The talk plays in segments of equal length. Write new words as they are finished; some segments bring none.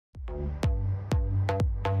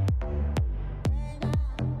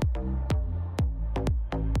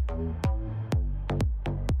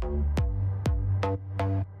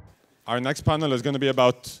Our next panel is going to be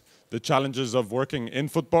about the challenges of working in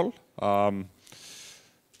football.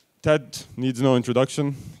 Ted needs no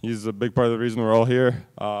introduction. He's a big part of the reason we're all here.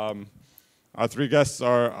 Our three guests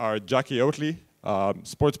are Jacqui Oatley,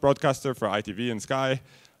 sports broadcaster for ITV and Sky.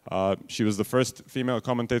 She was the first female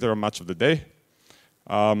commentator on Match of the Day.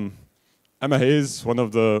 Emma Hayes, one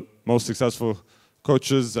of the most successful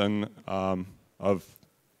coaches and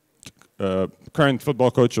current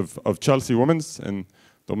football coach of Chelsea Women's in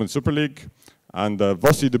the Women's Super League. And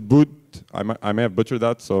Vosse de Boode, I may have butchered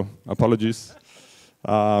that, so apologies.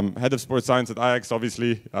 Head of sports science at Ajax,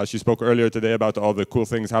 obviously. She spoke earlier today about all the cool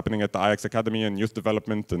things happening at the Ajax Academy and youth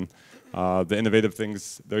development and the innovative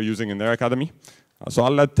things they're using in their academy. So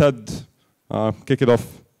I'll let Ted kick it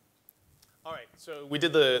off. All right, so we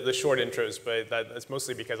did the short intros, but that's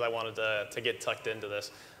mostly because I wanted to get tucked into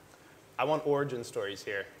this. I want origin stories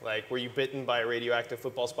here. Like, were you bitten by a radioactive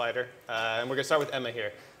football spider? And we're gonna start with Emma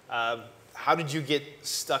here. How did you get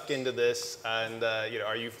stuck into this? And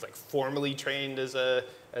are you like formally trained as a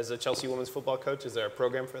Chelsea women's football coach? Is there a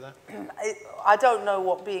program for that? I don't know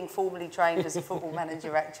what being formally trained as a football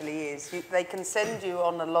manager actually is. They can send you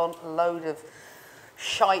on a load of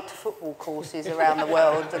shite football courses around the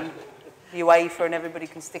world, and UEFA and everybody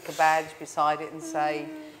can stick a badge beside it and say,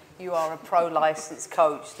 you are a pro-licensed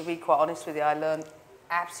coach. To be quite honest with you, I learned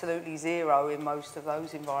absolutely zero in most of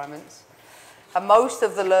those environments. And most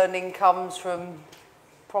of the learning comes from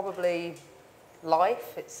probably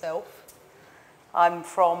life itself. I'm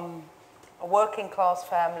from a working class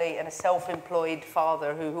family and a self-employed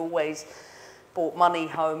father who always brought money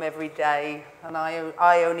home every day. And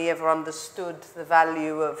I only ever understood the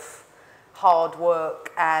value of hard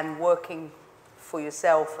work and working for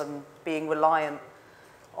yourself and being reliant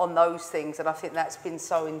on those things. And I think that's been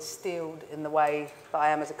so instilled in the way that I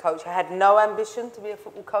am as a coach. I had no ambition to be a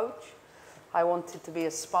football coach. I wanted to be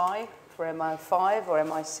a spy for MI5 or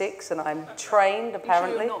MI6, and I'm trained,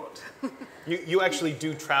 apparently. You're not. you actually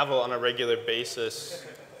do travel on a regular basis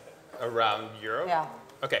around Europe? Yeah.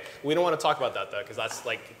 Okay, we don't want to talk about that, though, because that's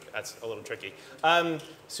a little tricky.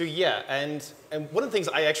 So yeah, and one of the things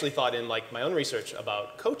I actually thought in like my own research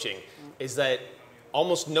about coaching is that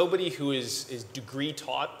almost nobody who is degree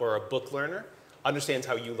taught or a book learner understands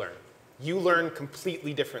how you learn. You learn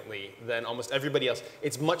completely differently than almost everybody else.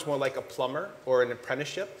 It's much more like a plumber or an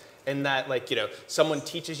apprenticeship in that, like, someone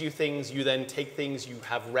teaches you things, you then take things, you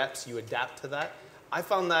have reps, you adapt to that. I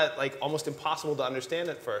found that like almost impossible to understand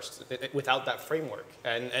at first without that framework.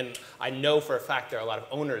 And I know for a fact there are a lot of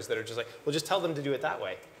owners that are just like, well, just tell them to do it that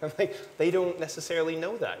way. I'm like, they don't necessarily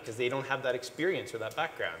know that because they don't have that experience or that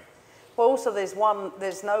background. Well, also there's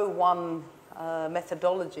no one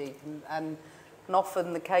methodology, and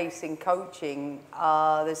often the case in coaching,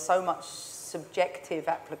 there's so much subjective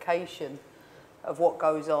application of what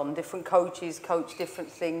goes on. Different coaches coach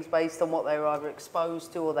different things based on what they were either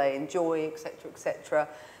exposed to or they enjoy, etc., etc.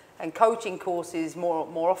 And coaching courses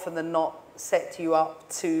more often than not set you up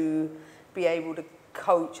to be able to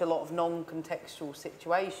coach a lot of non-contextual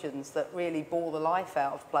situations that really bore the life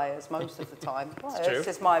out of players most of the time. It's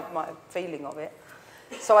just my feeling of it.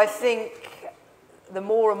 So I think the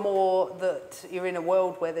more and more that you're in a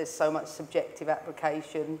world where there's so much subjective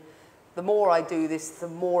application, the more I do this, the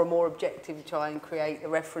more and more objective you try and create the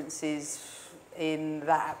references in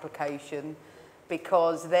that application,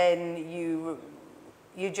 because then you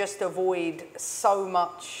just avoid so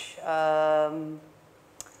much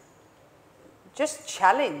just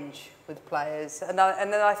challenge with players. And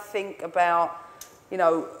then I think about,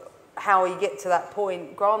 how you get to that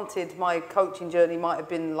point. Granted, my coaching journey might have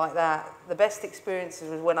been like that. The best experiences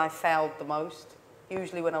was when I failed the most,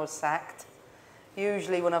 usually when I was sacked,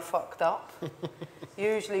 usually when I fucked up,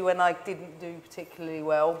 usually when I didn't do particularly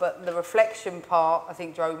well. But the reflection part, I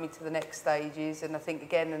think, drove me to the next stages. And I think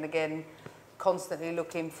again and again, constantly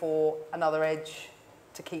looking for another edge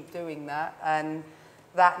to keep doing that. And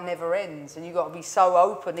that never ends. And you've got to be so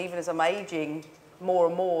open, even as I'm aging more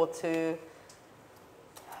and more, to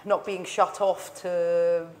not being shut off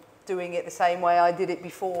to doing it the same way I did it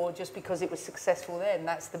before just because it was successful then.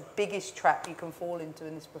 That's the biggest trap you can fall into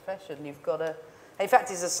in this profession. You've got to, in fact,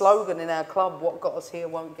 it's a slogan in our club, what got us here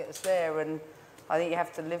won't get us there, and I think you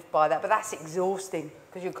have to live by that. But that's exhausting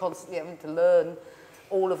because you're constantly having to learn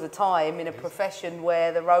all of the time in a profession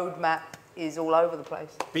where the roadmap is all over the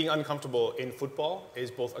place. Being uncomfortable in football is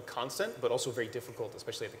both a constant but also very difficult,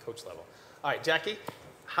 especially at the coach level. All right, Jacqui,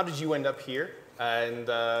 how did you end up here? And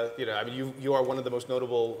you are one of the most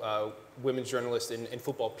notable women's journalists in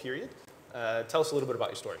football, period. Tell us a little bit about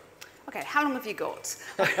your story. okay, how long have you got?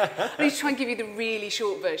 I need to try and give you the really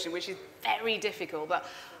short version, which is very difficult, but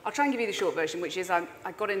I'll try and give you the short version, which is I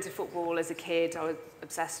got into football as a kid. I was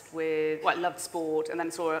obsessed with, well, I loved sport, and then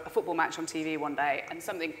saw a football match on TV one day, and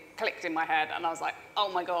something clicked in my head, and I was like,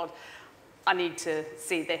 oh my God, I need to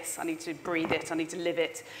see this, I need to breathe it, I need to live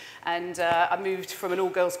it. And I moved from an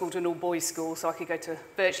all-girls school to an all-boys school, so I could go to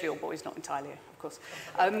virtually all boys, not entirely, of course.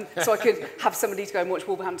 So I could have somebody to go and watch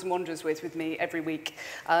Wolverhampton Wanderers with me every week.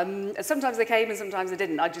 And sometimes they came and sometimes they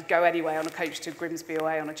didn't. I'd just go anyway on a coach to Grimsby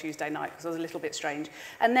away on a Tuesday night, because I was a little bit strange.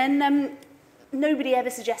 And then nobody ever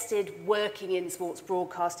suggested working in sports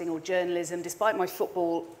broadcasting or journalism, despite my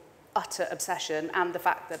football utter obsession and the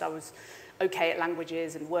fact that I was okay at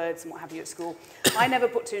languages and words and what have you at school. I never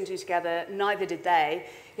put two and two together, neither did they.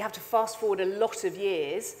 You have to fast forward a lot of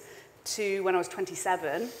years to when I was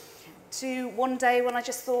 27, to one day when I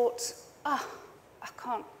just thought, I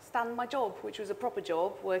can't stand my job, which was a proper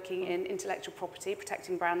job, working in intellectual property,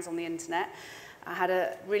 protecting brands on the internet. I had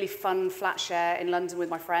a really fun flat share in London with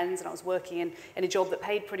my friends, and I was working in a job that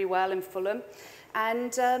paid pretty well in Fulham.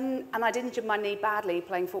 And I'd injured my knee badly,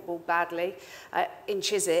 playing football badly, in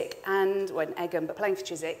Chiswick, well, in Egham, but playing for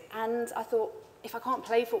Chiswick. And I thought, if I can't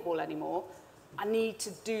play football anymore, I need to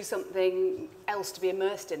do something else to be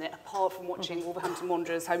immersed in it, apart from watching Wolverhampton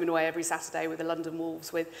Wanderers home and away every Saturday with the London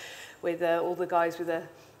Wolves, with all the guys with the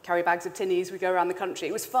carry bags of tinnies. We go around the country.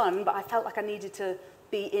 It was fun, but I felt like I needed to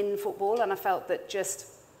be in football, and I felt that just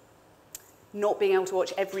not being able to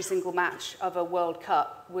watch every single match of a World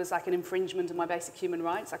Cup was like an infringement of my basic human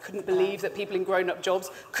rights. I couldn't believe that people in grown-up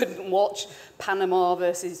jobs couldn't watch Panama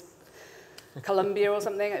versus Colombia or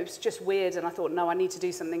something. It was just weird, and I thought, no, I need to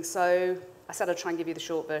do something. So I said I'd try and give you the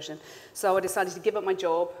short version. So I decided to give up my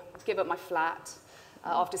job, give up my flat,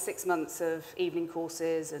 after 6 months of evening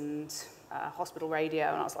courses and hospital radio,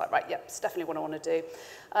 and I was like, right, yep, it's definitely what I want to do.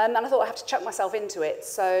 And I thought I have to chuck myself into it.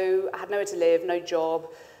 So I had nowhere to live, no job,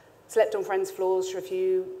 slept on friends' floors for a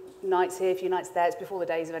few nights here, a few nights there. It's before the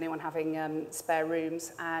days of anyone having spare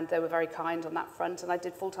rooms, and they were very kind on that front, and I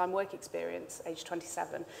did full-time work experience, age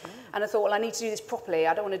 27. And I thought, well, I need to do this properly.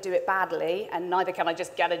 I don't want to do it badly, and neither can I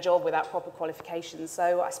just get a job without proper qualifications.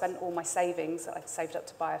 So I spent all my savings that I'd saved up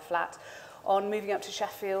to buy a flat on moving up to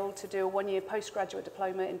Sheffield to do a one-year postgraduate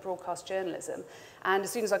diploma in broadcast journalism. And as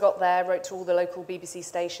soon as I got there, I wrote to all the local BBC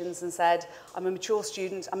stations and said, I'm a mature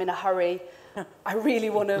student, I'm in a hurry, I really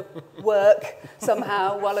want to work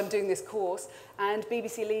somehow while I'm doing this course. And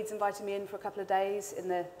BBC Leeds invited me in for a couple of days in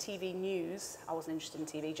the TV news. I wasn't interested in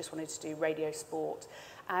TV, just wanted to do radio sport.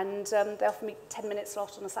 And they offered me 10-minute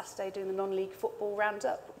slot on a Saturday doing the non-league football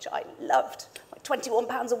roundup, which I loved. Like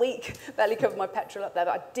 £21 a week, barely covered my petrol up there,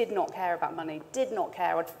 but I did not care about money, did not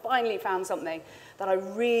care. I'd finally found something that I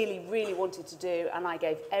really, really wanted to do, and I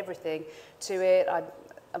gave everything to it. I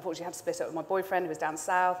unfortunately had to split up with my boyfriend who was down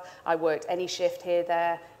south. I worked any shift here,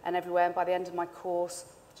 there, and everywhere, and by the end of my course,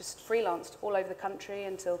 just freelanced all over the country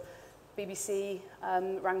until BBC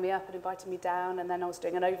rang me up and invited me down, and then I was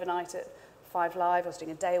doing an overnight at 5 Live, I was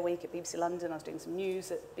doing a day a week at BBC London, I was doing some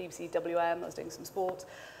news at BBC WM, I was doing some sport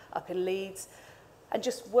up in Leeds, and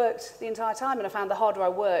just worked the entire time. And I found the harder I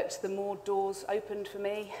worked, the more doors opened for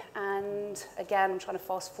me. And again, I'm trying to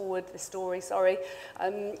fast forward the story, sorry.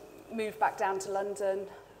 Moved back down to London,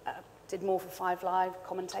 did more for 5 Live,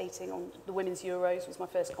 commentating on the Women's Euros, was my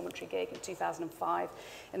first commentary gig in 2005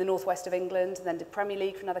 in the northwest of England, and then did Premier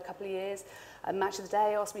League for another couple of years. And Match of the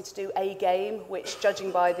Day asked me to do a game, which,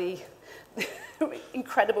 judging by the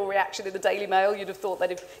incredible reaction in the Daily Mail, you'd have thought they'd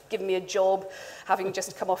have given me a job having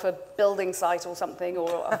just come off a building site or something, or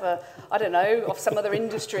off a, I don't know, off some other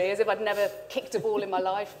industry, as if I'd never kicked a ball in my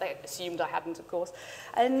life. They assumed I hadn't, of course.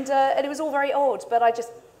 And it was all very odd, but I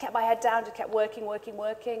just kept my head down, just kept working,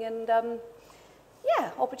 and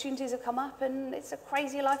yeah, opportunities have come up, and it's a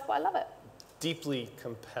crazy life, but I love it. Deeply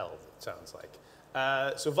compelled, it sounds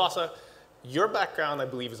like. So Vosse, your background, I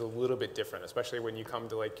believe, is a little bit different, especially when you come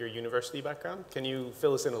to like your university background. Can you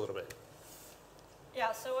fill us in a little bit?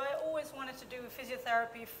 Yeah, so I always wanted to do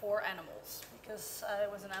physiotherapy for animals because I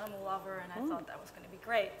was an animal lover and I thought that was going to be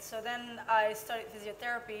great. So then I studied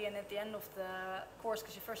physiotherapy, and at the end of the course,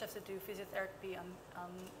 because you first have to do physiotherapy on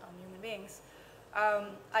human beings,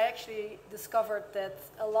 I actually discovered that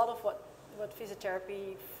a lot of what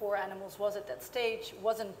physiotherapy for animals was at that stage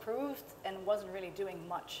wasn't proved and wasn't really doing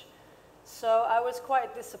much. So I was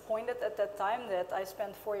quite disappointed at that time that I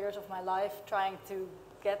spent 4 years of my life trying to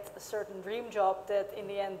get a certain dream job that in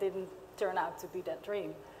the end didn't turn out to be that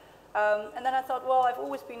dream. And then I thought, well, I've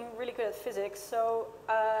always been really good at physics, so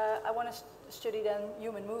I want to study then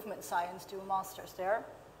human movement science, do a master's there.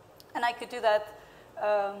 And I could do that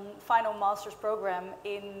final master's program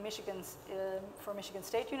in Michigan, for Michigan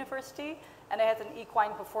State University, and they had an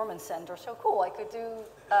equine performance center. So cool, I could do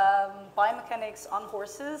biomechanics on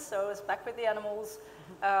horses, so I was back with the animals,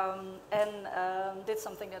 and did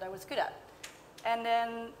something that I was good at. And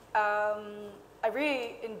then I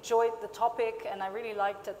really enjoyed the topic, and I really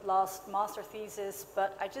liked that last master thesis,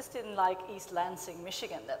 but I just didn't like East Lansing,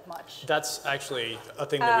 Michigan that much. That's actually a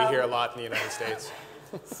thing that we hear a lot in the United States.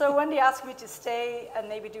 So when they asked me to stay and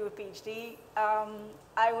maybe do a PhD,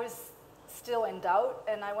 I was still in doubt,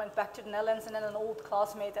 and I went back to the Netherlands, and then an old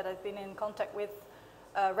classmate that I'd been in contact with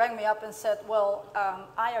rang me up and said, well,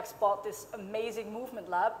 Ajax bought this amazing movement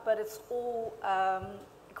lab, but it's all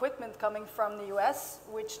equipment coming from the US,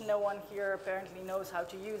 which no one here apparently knows how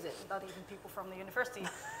to use it, not even people from the university.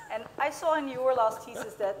 And I saw in your last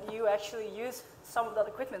thesis that you actually use some of that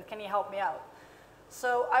equipment. Can you help me out?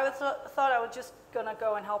 So I thought I was just gonna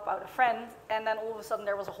go and help out a friend, and then all of a sudden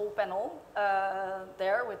there was a whole panel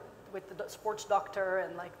there with the sports doctor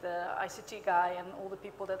and like the ICT guy and all the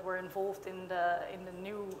people that were involved in the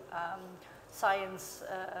new science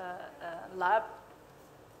lab.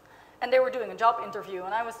 And they were doing a job interview,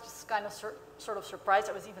 and I was just kind of sort of surprised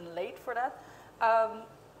I was even late for that.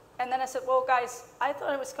 And then I said, well, guys, I thought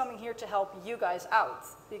I was coming here to help you guys out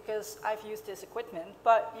because I've used this equipment,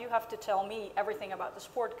 but you have to tell me everything about the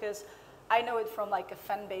sport because I know it from like a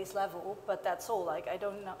fan-based level, but that's all. Like I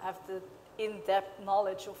don't have the in-depth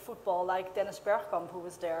knowledge of football like Dennis Bergkamp, who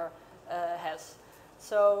was there, has.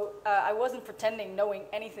 So I wasn't pretending knowing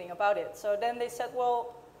anything about it. So then they said,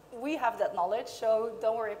 well, we have that knowledge, so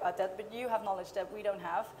don't worry about that, but you have knowledge that we don't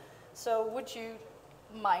have. So would you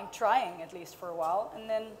mind trying at least for a while? And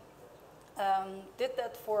then did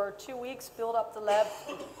that for 2 weeks, built up the lab.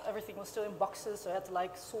 Everything was still in boxes, so I had to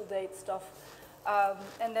like soldate stuff.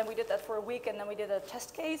 And then we did that for a week, and then we did a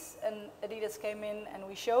test case, and Adidas came in and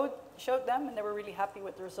we showed them, and they were really happy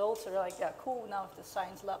with the results. So they're like, yeah, cool, now the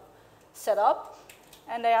science lab set up.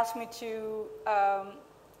 And they asked me to,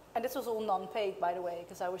 and this was all non-paid, by the way,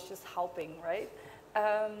 because I was just helping, right?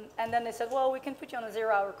 And then they said, well, we can put you on a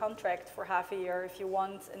 0-hour contract for half a year if you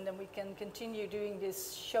want, and then we can continue doing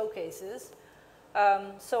these showcases.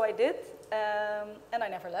 So I did, and I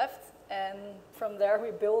never left. And from there,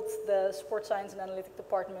 we built the sports science and analytic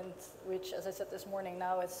department, which, as I said this morning,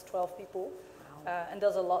 now is 12 people, and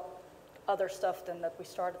does a lot other stuff than that we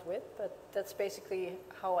started with. But that's basically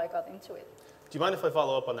how I got into it. Do you mind if I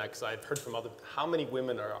follow up on that? Because I've heard from how many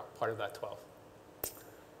women are part of that 12?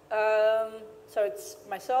 So it's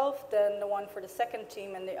myself, then the one for the second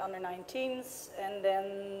team and the under 19s, and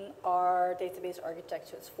then our database architect,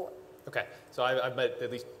 so it's 4. Okay, so I've met at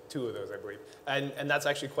least 2 of those, I believe, and that's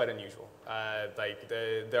actually quite unusual.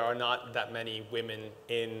 There are not that many women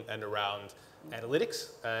in and around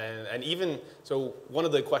analytics, and even so, one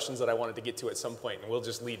of the questions that I wanted to get to at some point, and we'll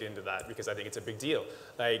just lead into that because I think it's a big deal.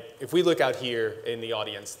 Like, if we look out here in the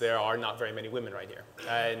audience, there are not very many women right here,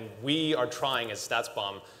 and we are trying as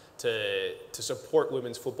StatsBomb to support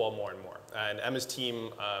women's football more and more. And Emma's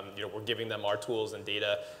team, we're giving them our tools and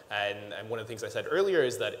data. And one of the things I said earlier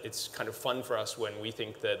is that it's kind of fun for us when we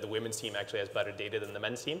think that the women's team actually has better data than the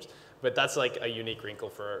men's teams. But that's like a unique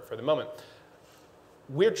wrinkle for the moment.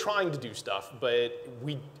 We're trying to do stuff, but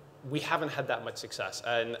we haven't had that much success.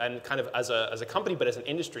 And kind of as a company, but as an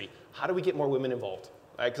industry, how do we get more women involved?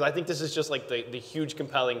 Because I think this is just like the huge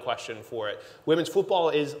compelling question for it. Women's football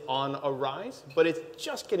is on a rise, but it's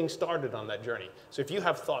just getting started on that journey. So if you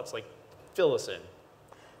have thoughts, like, fill us in.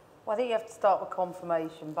 Well, I think you have to start with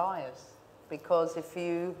confirmation bias, because if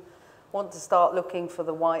you want to start looking for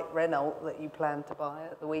the white Renault that you plan to buy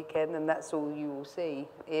at the weekend, and that's all you will see.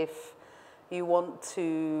 If you want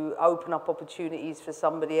to open up opportunities for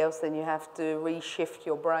somebody else, then you have to reshift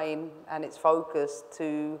your brain and its focus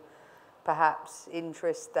to perhaps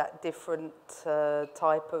interest that different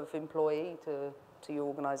type of employee to your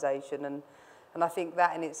organisation. And I think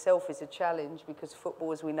that in itself is a challenge, because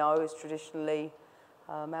football, as we know, is traditionally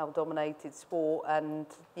a male-dominated sport. And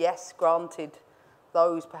yes, granted,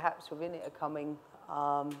 those perhaps within it are coming,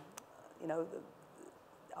 are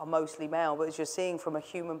mostly male. But as you're seeing from a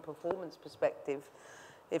human performance perspective,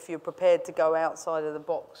 if you're prepared to go outside of the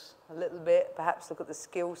box a little bit, perhaps look at the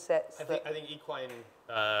skill sets. I think equine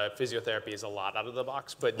physiotherapy is a lot out of the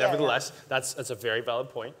box, but nevertheless, that's a very valid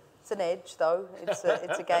point. It's an edge, though. It's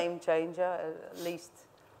a game changer, at least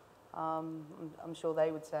I'm sure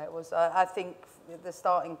they would say it was. I think the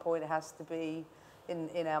starting point has to be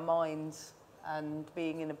in our minds and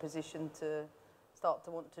being in a position to start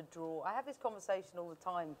to want to draw. I have this conversation all the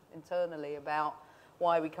time internally about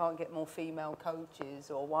why we can't get more female coaches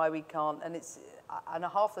or why we can't, and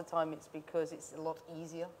half the time it's because it's a lot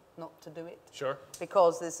easier not to do it. Sure.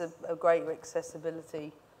 Because there's a greater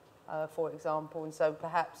accessibility, for example, and so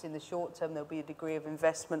perhaps in the short term there'll be a degree of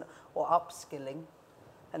investment or upskilling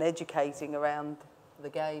and educating around the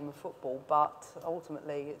game of football, but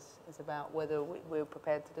ultimately it's about whether we're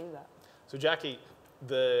prepared to do that. So Jacqui,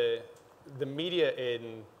 the media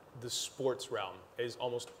in the sports realm is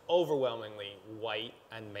almost overwhelmingly white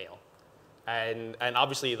and male, and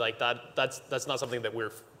obviously like that's not something that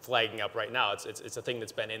we're flagging up right now. It's a thing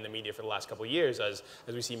that's been in the media for the last couple of years as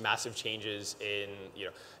we see massive changes in, you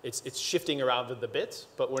know, it's shifting around the bits,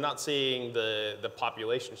 but we're not seeing the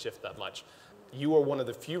population shift that much. You are one of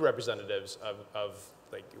the few representatives of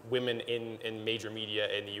like women in major media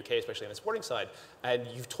in the UK, especially on the sporting side, and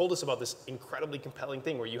you've told us about this incredibly compelling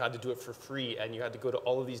thing where you had to do it for free and you had to go to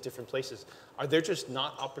all of these different places. Are there just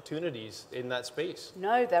not opportunities in that space?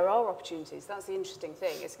 No, there are opportunities. That's the interesting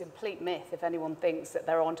thing. It's a complete myth if anyone thinks that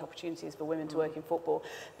there aren't opportunities for women to work in football,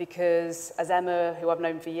 because as Emma, who I've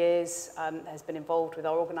known for years, has been involved with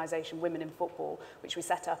our organisation Women in Football, which we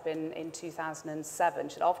set up in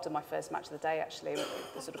 2007, after my first match of the day actually,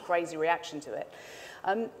 the sort of crazy reaction to it.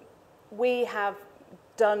 We have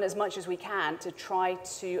done as much as we can to try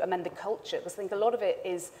to amend the culture, because I think a lot of it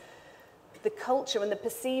is the culture and the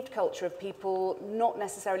perceived culture of people not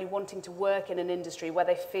necessarily wanting to work in an industry where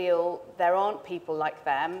they feel there aren't people like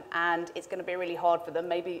them and it's going to be really hard for them,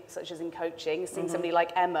 maybe such as in coaching. Seeing somebody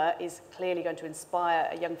like Emma is clearly going to inspire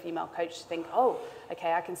a young female coach to think, oh,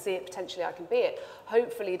 okay, I can see it, potentially I can be it.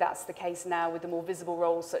 Hopefully that's the case now with the more visible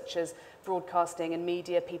roles such as broadcasting and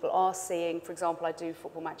media. People are seeing, for example, I do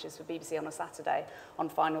football matches for BBC on a Saturday on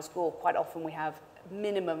Final Score. Quite often we have a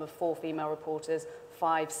minimum of 4 female reporters,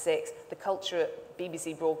 5, 6. The culture at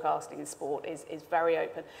BBC broadcasting in sport is very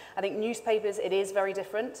open. I think newspapers, it is very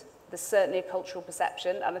different. There's certainly a cultural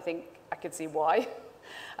perception, and I think I could see why.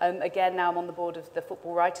 Again, now I'm on the board of the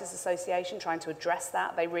Football Writers Association, trying to address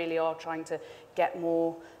that. They really are trying to get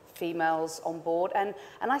more females on board. And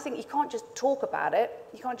I think you can't just talk about it.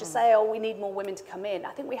 You can't just say, oh, we need more women to come in.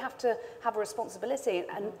 I think we have to have a responsibility.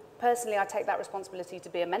 And personally, I take that responsibility to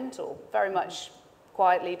be a mentor, very much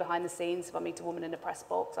quietly behind the scenes. If I meet a woman in a press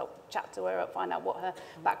box, I'll chat to her, I'll find out what her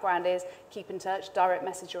background is, keep in touch, direct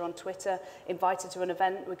message her on Twitter, invite her to an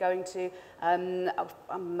event we're going to.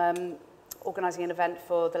 I'm organising an event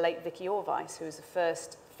for the late Vicky Orvice, who was the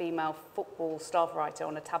first female football staff writer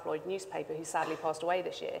on a tabloid newspaper who sadly passed away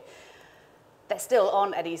this year. There still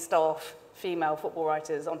aren't any staff female football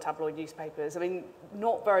writers on tabloid newspapers. I mean,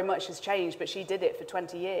 not very much has changed, but she did it for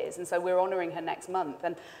 20 years, and so we're honouring her next month.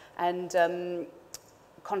 And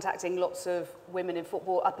contacting lots of women in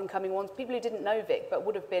football, up-and-coming ones, people who didn't know Vic but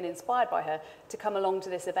would have been inspired by her to come along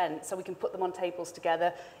to this event so we can put them on tables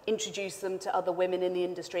together, introduce them to other women in the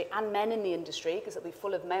industry and men in the industry, because it'll be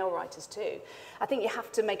full of male writers too. I think you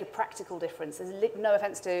have to make a practical difference. There's no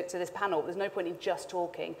offence to this panel, there's no point in just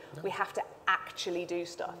talking. No. We have to actually do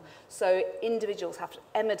stuff. So individuals have to,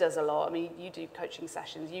 Emma does a lot. I mean, you do coaching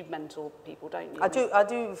sessions, you mentor people, don't you? I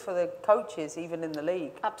do for the coaches, even in the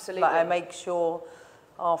league. Absolutely. Like I make sure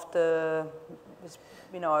after,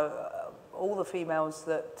 you know, all the females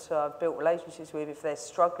that I've built relationships with, if they're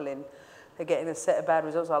struggling, they're getting a set of bad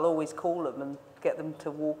results, I'll always call them and get them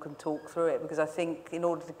to walk and talk through it, because I think in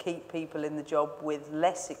order to keep people in the job with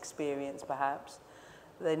less experience perhaps,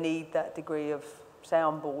 they need that degree of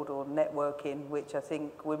soundboard or networking, which I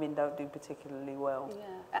think women don't do particularly well.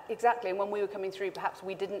 Yeah, exactly. And when we were coming through, perhaps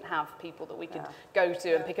we didn't have people that we could go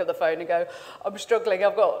to and pick up the phone and go, I'm struggling,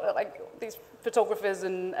 I've got like these photographers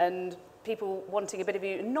and people wanting a bit of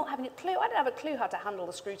you, and not having a clue. I didn't have a clue how to handle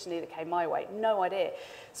the scrutiny that came my way, no idea.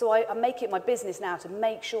 So I make it my business now to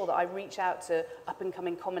make sure that I reach out to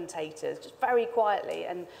up-and-coming commentators, just very quietly,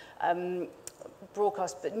 and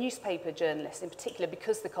broadcast, but newspaper journalists in particular,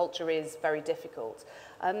 because the culture is very difficult,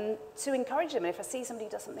 to encourage them. And if I see somebody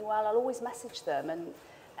does something well, I'll always message them.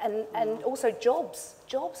 And also jobs,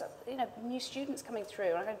 you know, new students coming through,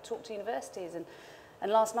 and I'm going to talk to universities.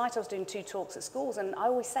 And last night I was doing 2 talks at schools, and I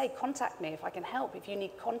always say, contact me if I can help, if you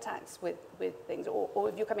need contacts with things, or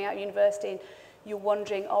if you're coming out of university and you're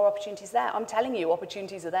wondering, are opportunities there? I'm telling you,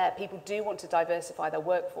 opportunities are there. People do want to diversify their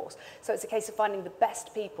workforce. So it's a case of finding the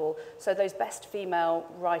best people, so those best female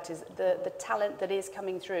writers, the talent that is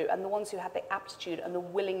coming through, and the ones who have the aptitude and the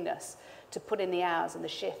willingness to put in the hours and the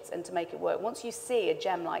shifts and to make it work. Once you see a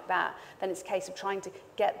gem like that, then it's a case of trying to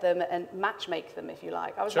get them and match make them, if you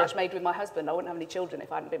like. I was match made with my husband. I wouldn't have any children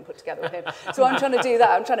if I hadn't been put together with him. So I'm trying to do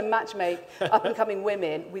that. I'm trying to match make up-and-coming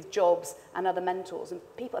women with jobs and other mentors and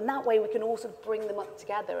people. And that way we can all sort of bring them up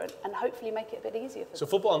together and hopefully make it a bit easier for them. So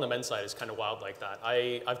football on the men's side is kind of wild like that.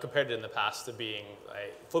 I've compared it in the past to being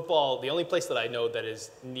football. The only place that I know that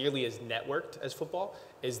is nearly as networked as football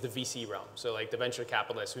is the VC realm. So like the venture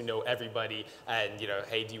capitalists who know everybody and, you know,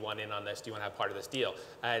 hey, do you want in on this? Do you want to have part of this deal?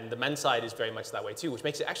 And the men's side is very much that way too, which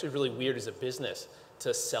makes it actually really weird as a business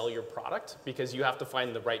to sell your product because you have to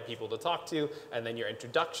find the right people to talk to and then your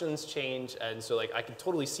introductions change. And so like I can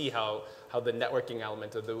totally see how the networking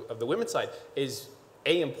element of the women's side is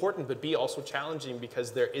A, important, but B, also challenging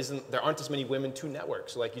because there aren't as many women to network.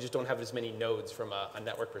 So like you just don't have as many nodes from a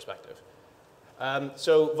network perspective.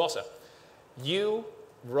 So Vosse, you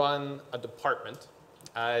run a department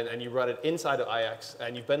and you run it inside of Ajax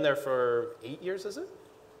and you've been there for 8 years, is it?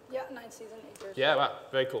 Yeah, 9 seasons, 8 years. Yeah, wow,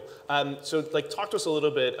 very cool. So like talk to us a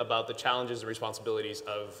little bit about the challenges and responsibilities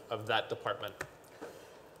of that department.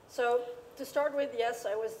 So to start with, yes,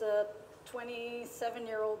 I was the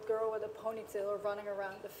 27-year-old girl with a ponytail running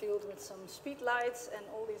around the field with some speed lights, and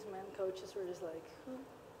all these men coaches were just like,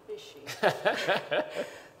 who is she?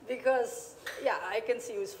 Because, yeah, I can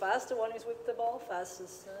see who's fast, the one who's with the ball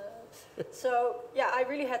fastest. So, yeah, I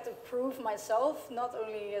really had to prove myself, not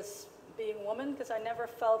only as being a woman, because I never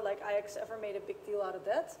felt like Ajax ever made a big deal out of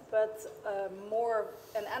that, but more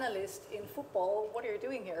an analyst in football. What are you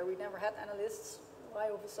doing here? We never had analysts. Why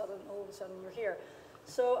all of a sudden you're here?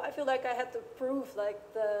 So I feel like I had to prove like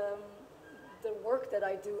the work that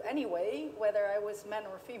I do anyway, whether I was man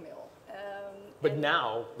or female. But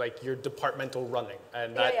now, like, you're departmental running,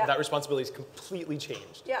 and that responsibility is completely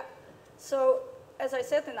changed. Yeah. So as I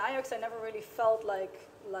said, in Ajax, I never really felt like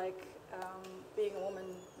being a woman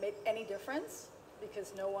made any difference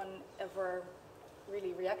because no one ever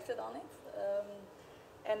really reacted on it.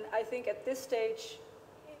 And I think at this stage,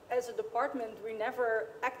 as a department, we never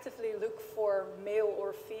actively look for male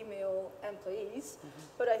or female employees,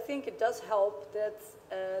 but I think it does help that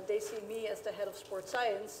they see me as the head of sports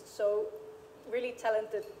science, so really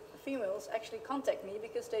talented females actually contact me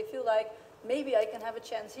because they feel like maybe I can have a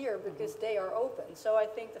chance here because they are open. So I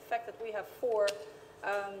think the fact that we have 4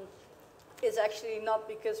 is actually not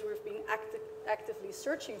because we've been actively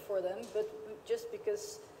searching for them, but just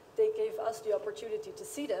because they gave us the opportunity to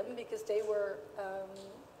see them because they were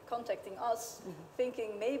contacting us,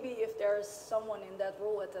 thinking maybe if there's someone in that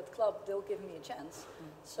role at that club, they'll give me a chance.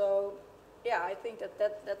 So yeah, I think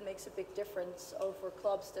that makes a big difference over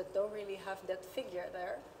clubs that don't really have that figure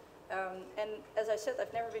there. And as I said,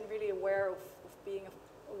 I've never been really aware of being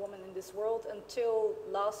a woman in this world until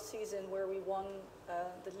last season where we won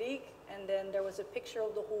the league, and then there was a picture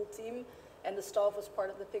of the whole team and the staff was part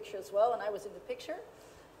of the picture as well, and I was in the picture.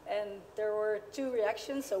 And there were 2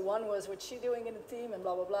 reactions. So one was, what's she doing in the team, and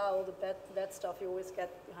blah, blah, blah, all the bad stuff you always get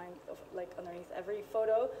behind, like underneath every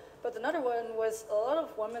photo. But another one was a lot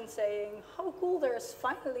of women saying, how cool, there's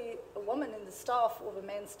finally a woman in the staff of a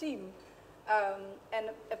men's team. And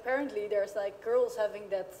apparently there's like girls having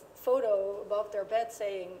that photo above their bed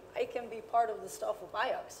saying, I can be part of the staff of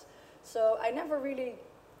Ajax. So I never really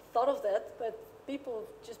thought of that, but people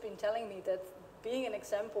have just been telling me that being an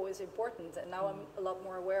example is important, and now I'm a lot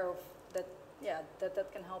more aware of that. Yeah,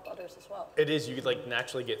 that can help others as well. It is. You could like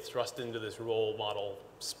naturally get thrust into this role model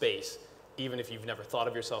space, even if you've never thought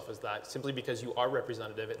of yourself as that, simply because you are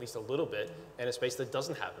representative, at least a little bit, in a space that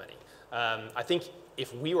doesn't have many. I think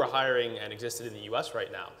if we were hiring and existed in the US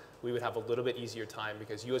right now, we would have a little bit easier time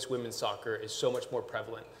because US women's soccer is so much more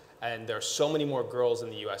prevalent. And there are so many more girls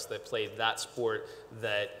in the US that play that sport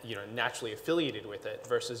that, you know, naturally affiliated with it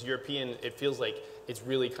versus European, it feels like it's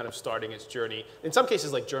really kind of starting its journey. In some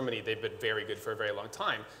cases like Germany, they've been very good for a very long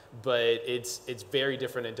time, but it's very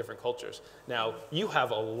different in different cultures. Now, you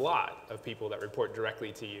have a lot of people that report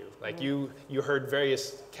directly to you. Like you heard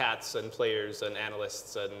various cats and players and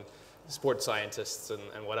analysts and sports scientists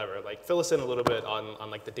and whatever. Like fill us in a little bit on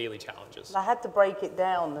like the daily challenges. I had to break it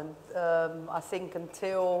down, and I think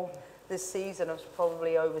until this season I was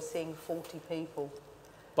probably overseeing 40 people.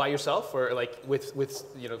 By yourself, or like with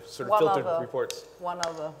you know sort of filtered reports? One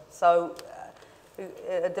other. So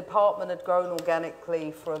a department had grown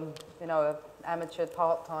organically from, you know, an amateur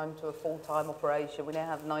part-time to a full-time operation. We now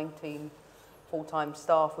have 19 full-time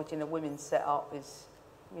staff, which in a women's setup is,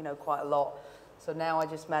 you know, quite a lot. So now I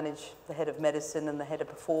just manage the head of medicine and the head of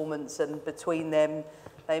performance, and between them,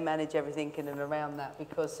 they manage everything in and around that,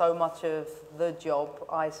 because so much of the job,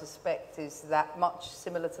 I suspect, is that much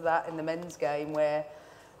similar to that in the men's game, where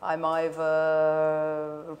I'm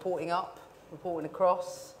either reporting up, reporting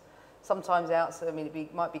across, sometimes outside. I mean,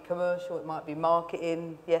 it might be commercial, it might be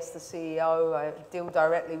marketing. Yes, the CEO. I deal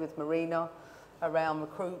directly with Marina around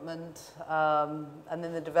recruitment, and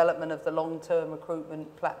then the development of the long-term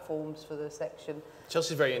recruitment platforms for the section.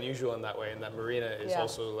 Chelsea's very unusual in that way, and that Marina is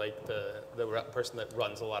also like the person that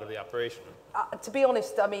runs a lot of the operation. To be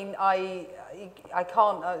honest, I mean, I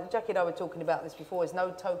can't, Jacqui and I were talking about this before, there's no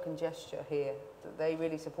token gesture here. They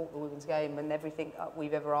really support the women's game, and everything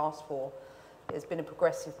we've ever asked for. There's been a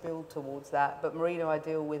progressive build towards that, but Marina I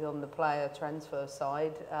deal with on the player transfer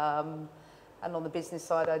side, and on the business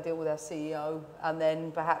side I deal with our CEO, and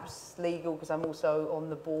then perhaps legal, because I'm also on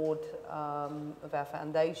the board of our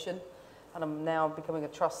foundation, and I'm now becoming a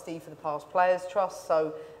trustee for the Past Players Trust,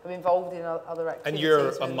 so I'm involved in other activities. And you're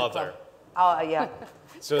a mother. Yeah.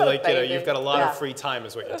 So like, you know, you've got a lot of free time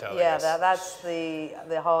is what you're telling us. Yeah, that's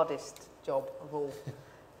the hardest job of all.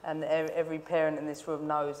 And every parent in this room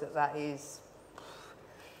knows that that is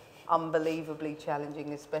unbelievably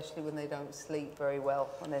challenging, especially when they don't sleep very well,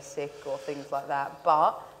 when they're sick or things like that.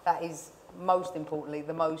 But that is, most importantly,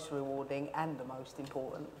 the most rewarding and the most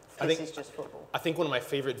important. This is just football. I think one of my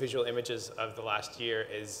favorite visual images of the last year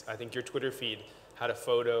is, I think your Twitter feed had a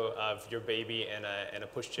photo of your baby in a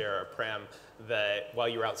pushchair or a pram that while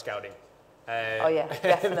you were out scouting. Oh yeah,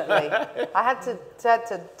 definitely. I had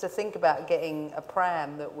to think about getting a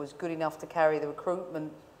pram that was good enough to carry the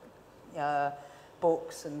recruitment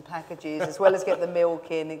books and packages, as well as get the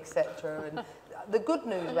milk in, etc. And the good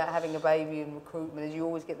news about having a baby in recruitment is you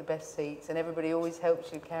always get the best seats, and everybody always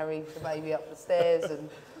helps you carry the baby up the stairs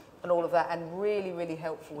and all of that, and really, really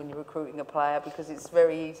helpful when you're recruiting a player, because it's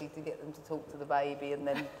very easy to get them to talk to the baby, and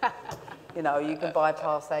then, you know, you can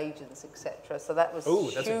bypass agents, etc. So that was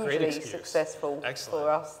hugely successful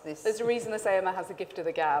for us. There's a reason the Sayama has a gift of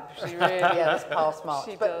the gab. She really that's past March.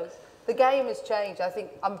 She does. The game has changed. I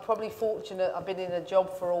think I'm probably fortunate. I've been in a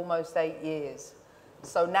job for almost 8 years.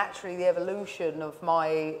 So naturally, the evolution of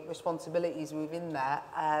my responsibilities within that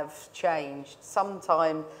have changed.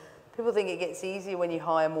 Sometimes people think it gets easier when you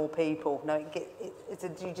hire more people. No,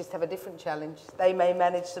 you just have a different challenge. They may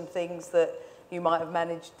manage some things that you might have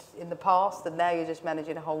managed in the past, and now you're just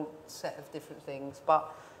managing a whole set of different things.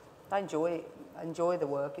 But I enjoy it. I enjoy the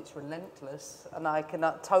work. It's relentless, and I can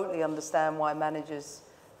totally understand why managers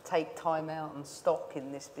take time out and stock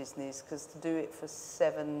in this business, because to do it for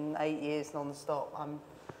 7, 8 years non-stop, I'm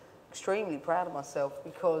extremely proud of myself,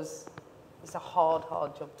 because it's a hard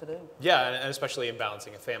job to do. Yeah, and especially in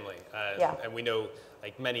balancing a family. And we know,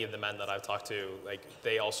 like, many of the men that I've talked to, like,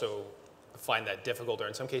 they also find that difficult, or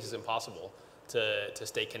in some cases impossible, to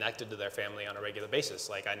stay connected to their family on a regular basis.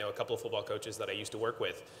 Like, I know a couple of football coaches that I used to work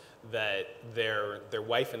with that their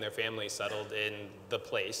wife and their family settled in the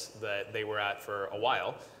place that they were at for a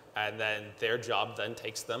while, and then their job then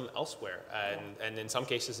takes them elsewhere. And in some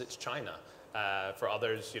cases it's China. For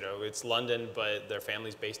others, you know, it's London, but their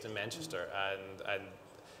family's based in Manchester, and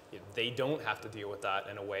you know, they don't have to deal with that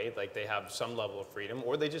in a way. Like, they have some level of freedom,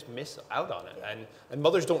 or they just miss out on it. And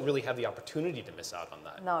mothers don't really have the opportunity to miss out on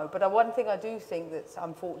that. No, but one thing I do think that's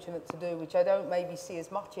unfortunate to do, which I don't maybe see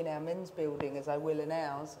as much in our men's building as I will in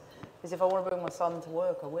ours, is if I want to bring my son to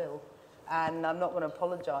work, I will. And I'm not going to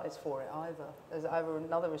apologise for it either. There's either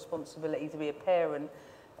another responsibility to be a parent.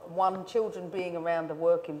 Children being around a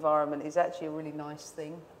work environment is actually a really nice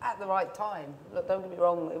thing at the right time. Look, don't get me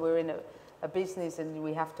wrong, we're in a business and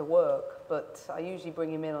we have to work, but I usually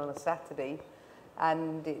bring him in on a Saturday,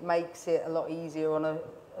 and it makes it a lot easier on a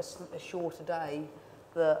shorter day,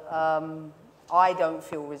 that I don't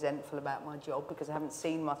feel resentful about my job because I haven't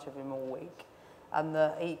seen much of him all week, and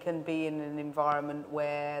that he can be in an environment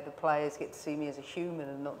where the players get to see me as a human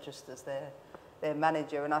and not just as their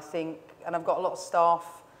manager. And I think, and I've got a lot of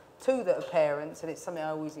staff too that are parents, and it's something I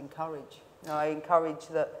always encourage. You know, I encourage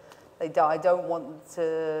that I don't want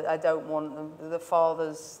the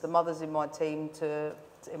fathers, the mothers in my team,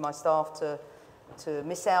 in my staff to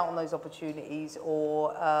miss out on those opportunities,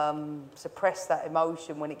 or suppress that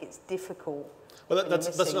emotion when it gets difficult. Well, that's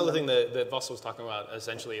another thing that Vosse was talking about.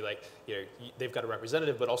 Essentially, like, you know, they've got a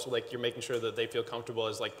representative, but also, like, you're making sure that they feel comfortable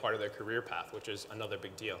as, like, part of their career path, which is another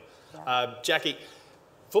big deal. Yeah. Jacqui,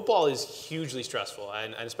 football is hugely stressful,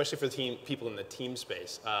 and especially for the people in the team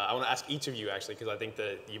space. I want to ask each of you, actually, because I think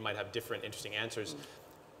that you might have different interesting answers.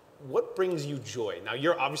 What brings you joy? Now,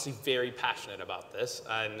 you're obviously very passionate about this,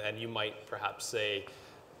 and you might perhaps say,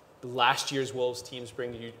 last year's Wolves teams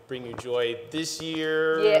bring you joy. This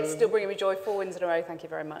year, yeah, it's still bringing me joy. 4 wins in a row. Thank you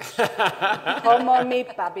very much. Come on, me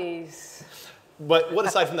babbies. But what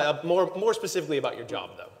aside from that, more specifically about your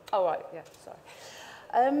job, though? Oh right, yeah,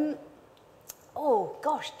 sorry. Oh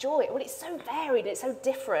gosh, joy. Well, it's so varied, it's so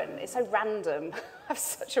different, it's so random. I have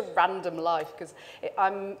such a random life because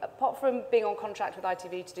I'm, apart from being on contract with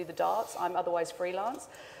ITV to do the darts, I'm otherwise freelance.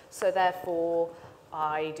 So therefore,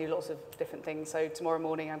 I do lots of different things. So tomorrow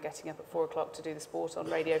morning, I'm getting up at 4 o'clock to do the sport on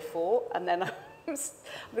Radio 4, and then I'm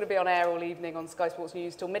going to be on air all evening on Sky Sports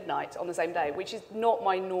News till midnight on the same day, which is not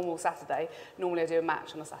my normal Saturday. Normally I do a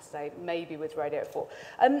match on a Saturday, maybe with Radio 4.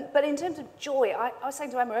 But in terms of joy, I was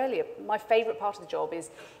saying to Emma earlier, my favourite part of the job is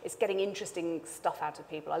getting interesting stuff out of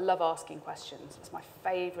people. I love asking questions. It's my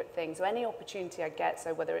favourite thing. So any opportunity I get,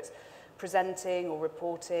 so whether it's presenting or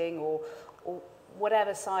reporting or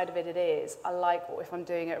whatever side of it is, I like, or if I'm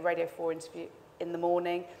doing a Radio 4 interview in the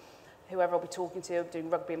morning, whoever I'll be talking to, I'm doing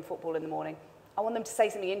rugby and football in the morning, I want them to say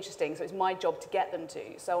something interesting, so it's my job to get them to.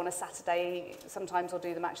 So on a Saturday, sometimes I'll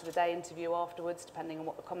do the match of the day interview afterwards, depending on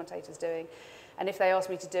what the commentator's doing. And if they ask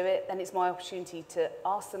me to do it, then it's my opportunity to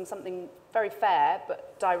ask them something very fair,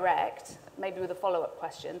 but direct, maybe with a follow-up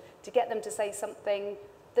question, to get them to say something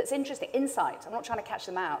that's interesting, insight. I'm not trying to catch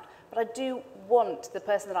them out, but I do want the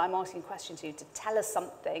person that I'm asking a question to tell us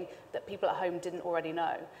something that people at home didn't already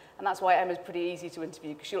know. And that's why Emma's pretty easy to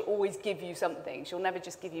interview, because she'll always give you something. She'll never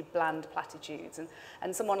just give you bland platitudes.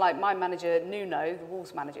 And someone like my manager, Nuno, the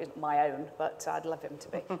Wolves manager, isn't my own, but I'd love him to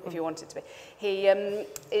be, if he wanted to be. He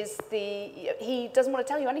doesn't want to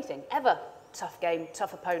tell you anything, ever. Tough game,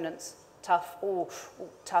 tough opponents, tough,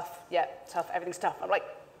 tough, yeah, tough, everything's tough. I'm like,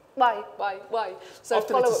 why? So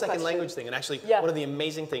often it's a second question. language thing, and actually one of the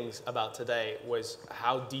amazing things about today was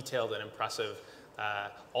how detailed and impressive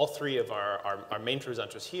all three of our main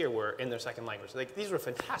presenters here were in their second language. Like, these were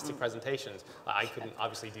fantastic presentations. I couldn't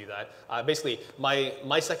obviously do that. Basically,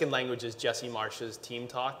 my second language is Jesse Marsh's team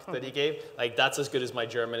talk that he gave. Like, that's as good as my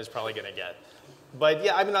German is probably going to get. But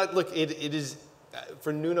yeah, I mean, look, it is,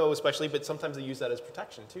 for Nuno especially, but sometimes they use that as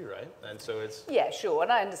protection too, right? And so it's... Yeah, sure,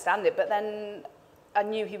 and I understand it, but then I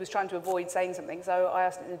knew he was trying to avoid saying something, so I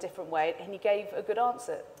asked it in a different way, and he gave a good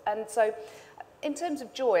answer. And so, in terms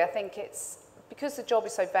of joy, I think it's, because the job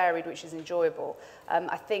is so varied, which is enjoyable,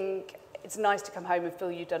 I think it's nice to come home and feel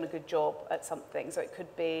you've done a good job at something. So it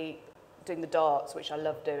could be doing the darts, which I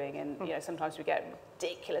love doing, and you know, sometimes we get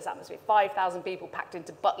ridiculous atmosphere. 5,000 people packed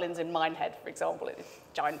into Butlins in Minehead, for example, in a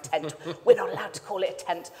giant tent. We're not allowed to call it a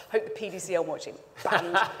tent. Hope the PDC are watching.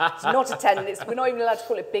 Banned. It's not a tent. We're not even allowed to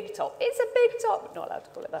call it big top. It's a big top. We're not allowed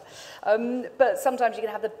to call it that. But sometimes you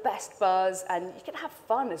can have the best buzz, and you can have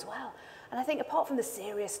fun as well. And I think apart from the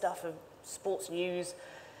serious stuff of sports news,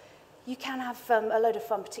 you can have a load of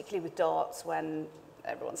fun, particularly with darts, when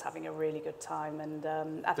everyone's having a really good time. And I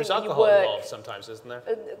think there's when alcohol you work, involved sometimes, isn't there?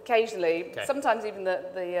 Occasionally. Okay. Sometimes even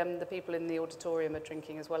the people in the auditorium are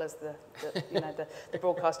drinking, as well as the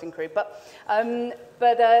broadcasting crew. But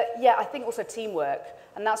yeah, I think also teamwork,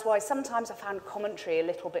 and that's why sometimes I found commentary a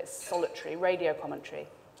little bit solitary, radio commentary,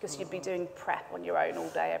 because you'd be doing prep on your own all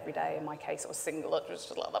day, every day. In my case, I was single. I was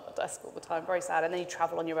just like at my desk all the time, very sad. And then you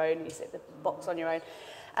travel on your own, and you sit in the box on your own.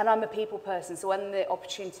 And I'm a people person, so when the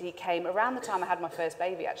opportunity came, around the time I had my first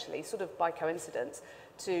baby, actually, sort of by coincidence,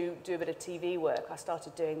 to do a bit of TV work, I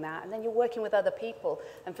started doing that. And then you're working with other people.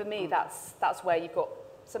 And for me, that's where you've got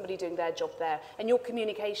somebody doing their job there. And your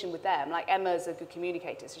communication with them, like Emma's a good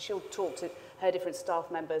communicator, so she'll talk to her different staff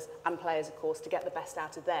members and players, of course, to get the best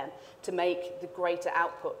out of them, to make the greater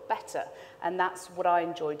output better. And that's what I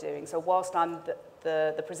enjoy doing. So whilst I'm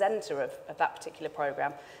the presenter of that particular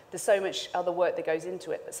programme, there's so much other work that goes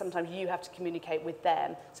into it, but sometimes you have to communicate with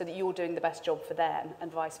them so that you're doing the best job for them,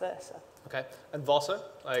 and vice versa. Okay, and Vosse,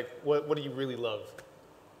 like, what do you really love?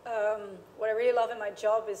 What I really love in my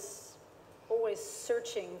job is always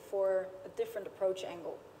searching for a different approach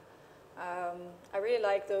angle. I really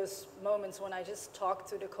like those moments when I just talk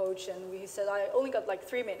to the coach and we said, I only got like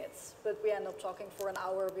 3 minutes, but we end up talking for an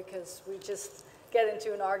hour because we just get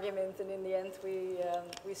into an argument, and in the end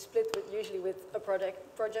we split usually with a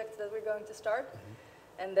project that we're going to start.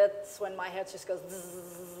 And that's when my head just goes,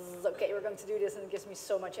 zzz, okay, we're going to do this, and it gives me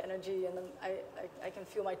so much energy. And then I can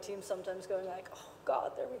feel my team sometimes going like, oh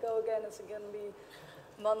God, there we go again. It's going to be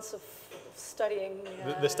months of studying.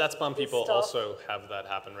 The StatsBomb people stuff. also have that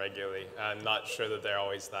happen regularly. I'm not sure that they're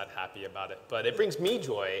always that happy about it, but it brings me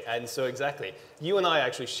joy. And so exactly, you and I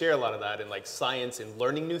actually share a lot of that in like science and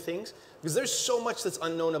learning new things, because there's so much that's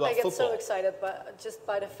unknown about football. I get so excited just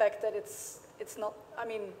by the fact that it's not, I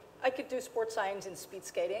mean, I could do sports science in speed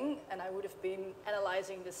skating, and I would have been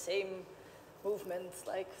analyzing the same movements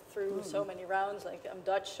like through so many rounds. Like, I'm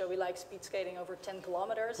Dutch, so we like speed skating over 10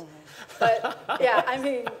 kilometers. But yeah, I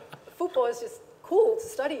mean, football is just cool to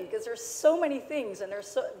study because there's so many things, and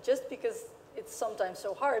there's just because it's sometimes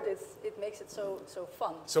so hard, it makes it so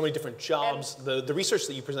fun. So many different jobs. The research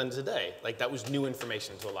that you presented today, like that was new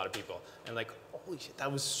information to a lot of people. And like, holy shit,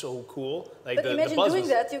 that was so cool. Like but imagine doing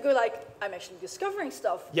that, you go like, I'm actually discovering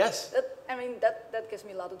stuff. Yes. I mean, that gives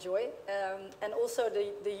me a lot of joy. And also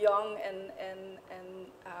the young and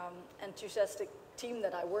enthusiastic team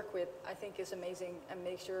that I work with, I think is amazing and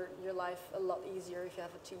makes your life a lot easier if you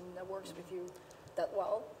have a team that works with you that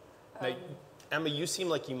well. Now, Emma, you seem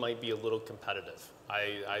like you might be a little competitive.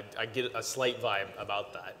 I get a slight vibe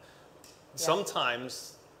about that. Yeah.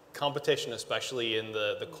 Sometimes competition, especially in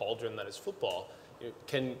the cauldron that is football,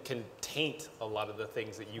 can taint a lot of the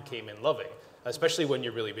things that you came in loving, especially when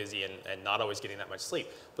you're really busy and not always getting that much sleep.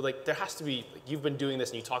 But like, there has to be, like, you've been doing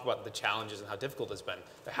this and you talk about the challenges and how difficult it's been.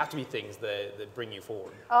 There have to be things that bring you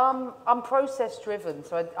forward. I'm process driven,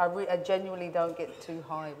 so I genuinely don't get too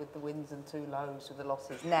high with the wins and too lows with the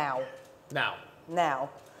losses now.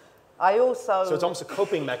 I also... So it's almost a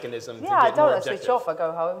coping mechanism to get I don't more objective. switch off. I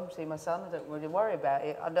go home, see my son. I don't really worry about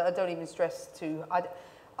it. I don't even stress too...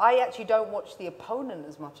 I actually don't watch the opponent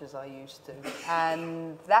as much as I used to.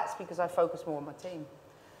 And that's because I focus more on my team.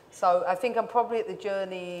 So I think I'm probably at the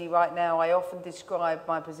journey right now. I often describe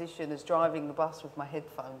my position as driving the bus with my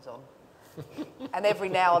headphones on. And every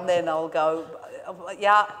now and then I'll go,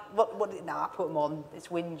 yeah, I put them on. It's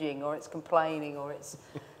whinging or it's complaining or it's...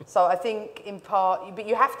 So I think in part, but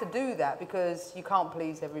you have to do that because you can't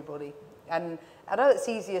please everybody. And I know it's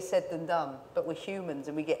easier said than done, but we're humans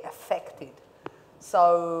and we get affected.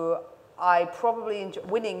 So I probably enjoy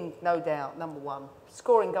winning, no doubt, number one.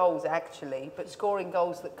 Scoring goals, actually, but scoring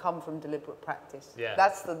goals that come from deliberate practice. Yeah.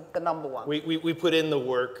 That's the number one. We put in the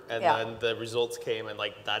work, and then the results came, and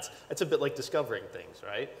like it's a bit like discovering things,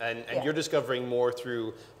 right? And you're discovering more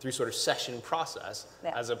through sort of session process,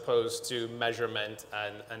 as opposed to measurement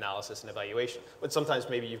and analysis and evaluation. But sometimes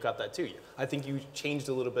maybe you've got that too. I think you changed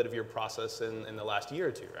a little bit of your process in the last year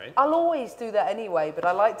or two, right? I'll always do that anyway, but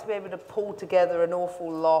I like to be able to pull together an awful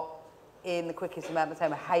lot in the quickest amount of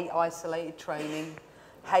time. I hate isolated training,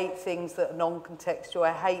 hate things that are non-contextual,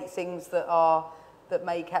 I hate things that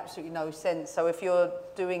make absolutely no sense. So if you're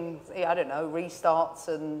doing, I don't know, restarts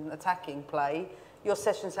and attacking play, your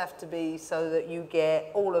sessions have to be so that you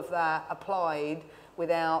get all of that applied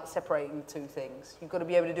without separating the two things. You've got to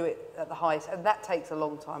be able to do it at the highest, and that takes a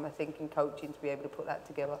long time, I think, in coaching to be able to put that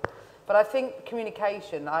together. But I think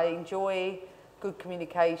communication, I enjoy good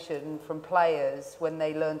communication from players when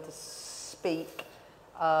they learn to speak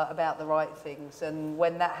about the right things, and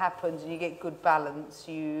when that happens and you get good balance,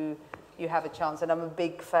 you have a chance. And I'm a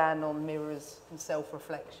big fan on mirrors and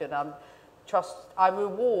self-reflection. I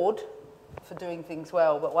reward for doing things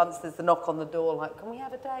well, but once there's the knock on the door, like, can we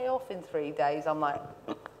have a day off in 3 days? I'm like,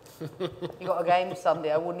 you got a game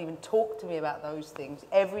Sunday. I wouldn't even talk to me about those things.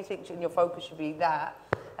 Everything in your focus should be that,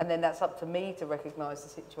 and then that's up to me to recognise the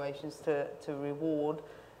situations to reward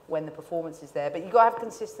when the performance is there. But you've got to have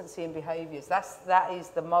consistency in behaviours. That is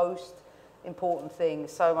the most important thing.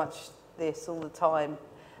 So much this all the time.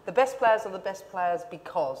 The best players are the best players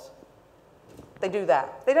because they do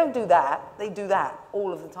that. They don't do that. They do that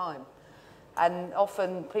all of the time. And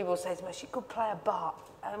often people say to me, she could play a but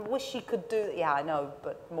I wish she could do that. Yeah, I know,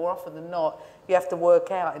 but more often than not, you have to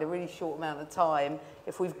work out in a really short amount of time.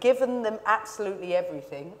 If we've given them absolutely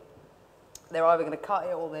everything, they're either going to cut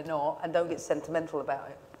it or they're not, and don't get sentimental about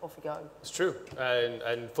it. Off you go. It's true,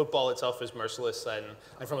 and football itself is merciless, and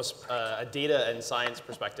from a data and science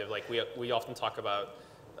perspective, like we often talk about,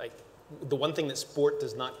 like the one thing that sport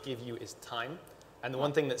does not give you is time, and the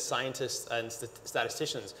one thing that scientists and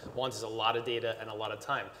statisticians want is a lot of data and a lot of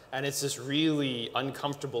time, and it's this really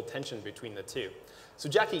uncomfortable tension between the two. So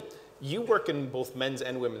Jacqui, you work in both men's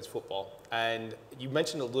and women's football, and you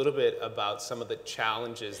mentioned a little bit about some of the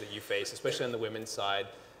challenges that you face, especially on the women's side.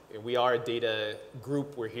 We are a data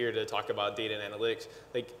group. We're here to talk about data and analytics.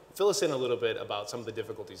 Like, fill us in a little bit about some of the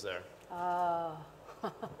difficulties there. Oh,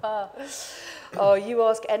 you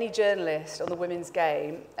ask any journalist on the women's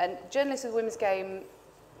game, and journalists of the women's game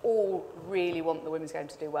all really want the women's game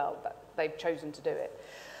to do well, but they've chosen to do it.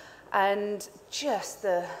 And just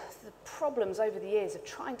the problems over the years of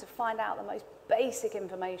trying to find out the most basic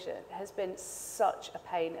information has been such a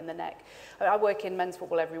pain in the neck. I work in men's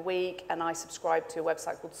football every week, and I subscribe to a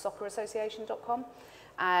website called soccerassociation.com,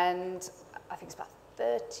 and I think it's about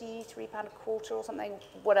 £33 a quarter or something,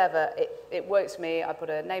 whatever. It works for me. I put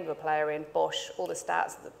a name of a player in, Bosch, all the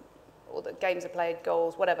stats, all the games are played,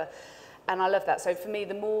 goals, whatever. And I love that. So for me,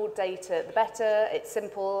 the more data, the better. It's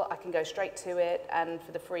simple. I can go straight to it. And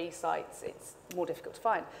for the free sites, it's more difficult to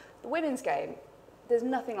find. The women's game, there's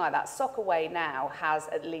nothing like that. Soccer Way now has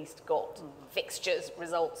at least got fixtures,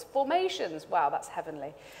 results, formations. Wow, that's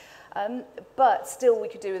heavenly. But still, we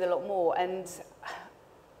could do with a lot more. And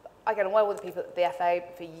I get on well with the people at the FA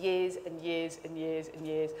for years and years and years and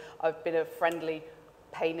years. I've been a friendly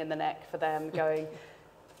pain in the neck for them, going,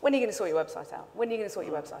 when are you going to sort your website out? When are you going to sort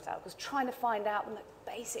your website out? Because trying to find out the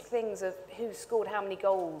basic things of who scored how many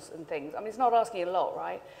goals and things, I mean, it's not asking a lot,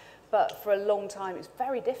 right? But for a long time, it's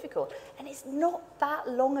very difficult. And it's not that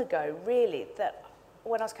long ago, really, that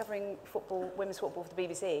when I was covering football, women's football for the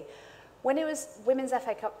BBC, when it was Women's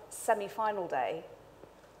FA Cup semi-final day,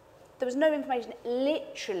 there was no information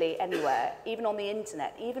literally anywhere, even on the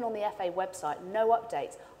internet, even on the FA website, no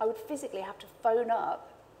updates. I would physically have to phone up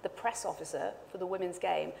the press officer for the women's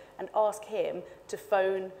game and ask him to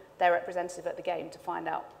phone their representative at the game to find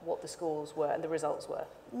out what the scores were and the results were.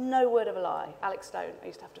 No word of a lie. Alex Stone, I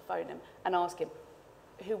used to have to phone him and ask him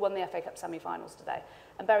who won the FA Cup semi-finals today.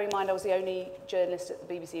 And bear in mind, I was the only journalist at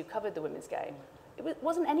the BBC who covered the women's game. It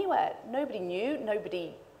wasn't anywhere. Nobody knew,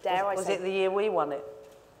 nobody dare I say. Was it the year we won it?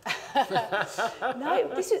 No, it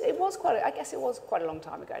was I guess it was quite a long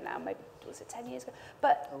time ago now, maybe, was it 10 years ago?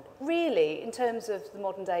 But really, in terms of the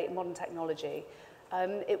modern day, modern technology,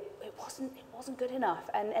 it wasn't good enough.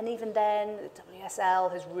 And even then,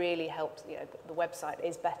 WSL has really helped, you know, the website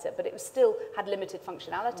is better, but it was still had limited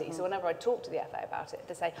functionality. So whenever I talk to the FA about it,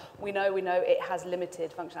 they say, we know it has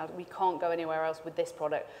limited functionality. We can't go anywhere else with this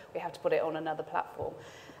product. We have to put it on another platform.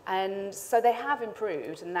 And so they have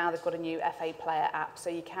improved, and now they've got a new FA Player app, so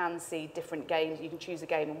you can see different games. You can choose a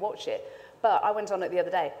game and watch it. But I went on it the other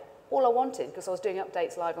day. All I wanted, because I was doing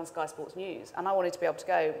updates live on Sky Sports News, and I wanted to be able to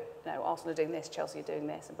go, you know, Arsenal are doing this, Chelsea are doing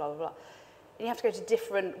this, and blah, blah, blah. And you have to go to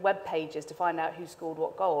different web pages to find out who scored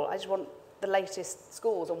what goal. I just want the latest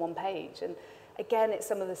scores on one page. And again, it's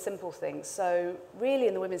some of the simple things. So really,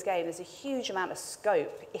 in the women's game, there's a huge amount of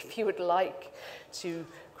scope. If you would like to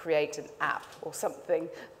create an app or something,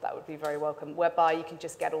 that would be very welcome, whereby you can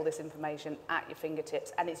just get all this information at your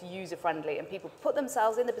fingertips, and it's user-friendly, and people put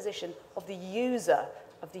themselves in the position of the user,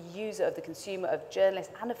 of the consumer, of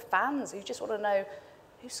journalists, and of fans who just want to know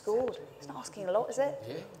who scored. It's not asking a lot, is it?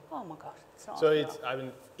 Yeah. Oh my God, it's not. So I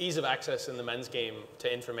mean, ease of access in the men's game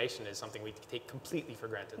to information is something we take completely for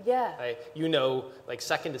granted. Yeah. You know, like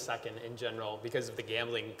second to second in general, because of the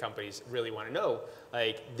gambling companies really want to know,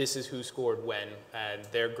 like this is who scored when, and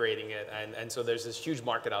they're grading it, and so there's this huge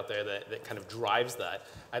market out there that kind of drives that.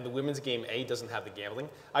 And the women's game doesn't have the gambling.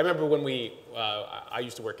 I remember when I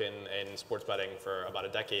used to work in sports betting for about a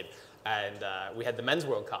decade. And we had the Men's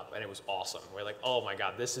World Cup, and it was awesome. We're like, oh my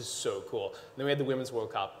God, this is so cool. And then we had the Women's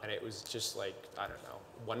World Cup, and it was just like, I don't know,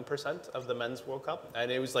 1% of the Men's World Cup.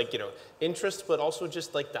 And it was like, you know, interest, but also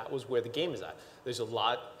just like that was where the game is at. There's a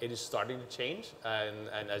lot, it is starting to change.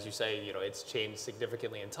 And as you say, you know, it's changed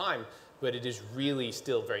significantly in time, but it is really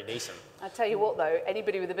still very nascent. I tell you what though,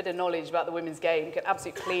 anybody with a bit of knowledge about the women's game can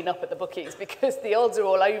absolutely clean up at the bookies, because the odds are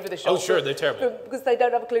all over the shop. Oh sure, they're terrible. Because they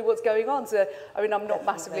don't have a clue what's going on. So, I mean, I'm not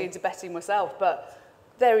massively into betting myself, but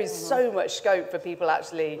there is so much scope for people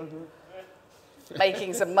actually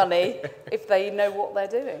making some money if they know what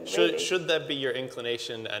they're doing. Really. Should that be your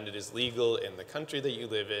inclination, and it is legal in the country that you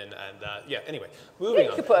live in, and yeah, anyway, moving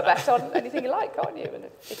on. You could put a bet on anything you like, can't you? And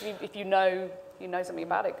if you know something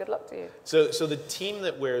about it, good luck to you. So the team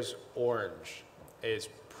that wears orange is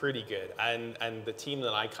pretty good, and the team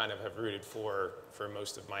that I kind of have rooted for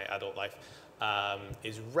most of my adult life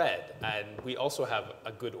is red, and we also have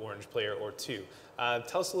a good orange player or two.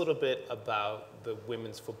 Tell us a little bit about the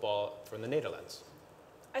women's football from the Netherlands.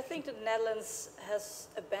 I think the Netherlands has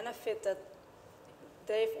a benefit that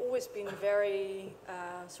they've always been very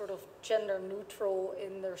sort of gender neutral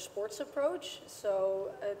in their sports approach.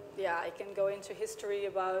 So yeah, I can go into history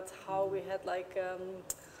about how we had like,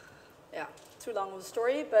 yeah, too long of a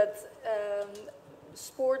story, but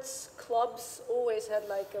sports clubs always had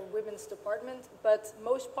like a women's department, but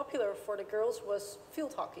most popular for the girls was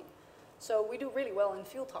field hockey. So we do really well in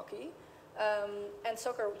field hockey, and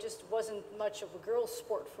soccer just wasn't much of a girls'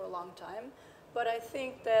 sport for a long time. But I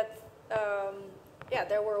think that, yeah,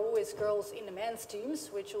 there were always girls in the men's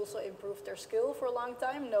teams, which also improved their skill for a long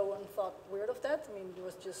time. No one thought weird of that. I mean, there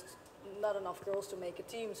was just not enough girls to make a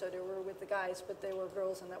team, so they were with the guys, but they were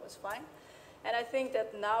girls, and that was fine. And I think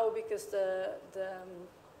that now, because the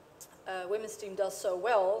women's team does so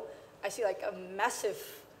well, I see like a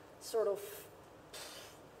massive sort of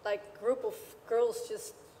like group of girls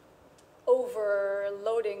just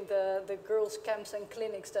overloading the girls' camps and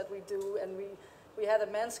clinics that we do. And we had a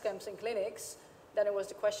men's camps and clinics. Then it was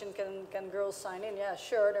the question, can girls sign in? Yeah,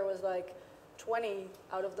 sure. There was like 20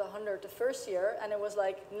 out of the 100 the first year, and it was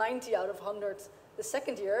like 90 out of 100 the the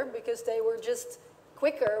second year because they were just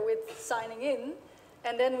quicker with signing in.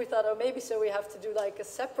 And then we thought, oh, maybe so we have to do like a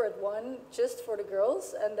separate one just for the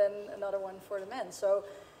girls and then another one for the men. So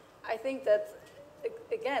I think that,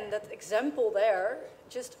 again, that example there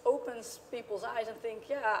just opens people's eyes and think,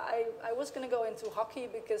 yeah, I was going to go into hockey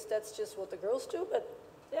because that's just what the girls do, but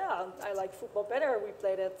yeah, I like football better. We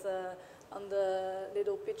played it on the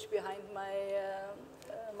little pitch behind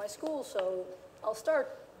my school, so I'll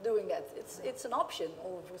start doing it. It's an option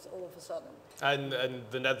all of a sudden. And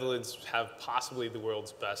the Netherlands have possibly the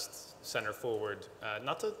world's best center forward,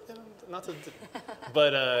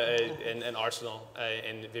 but in Arsenal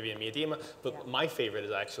and Vivian Miedema. But my favorite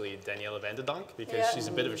is actually Daniela van de Donk because she's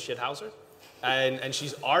a bit of a shithouser. And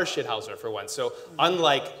she's our shithouser for once. So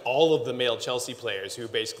unlike all of the male Chelsea players who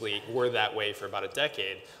basically were that way for about a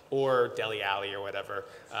decade, or Dele Alli or whatever,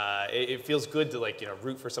 it feels good to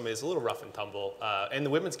root for somebody that's a little rough and tumble, in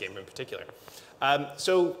the women's game in particular.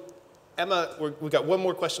 So Emma, we've got one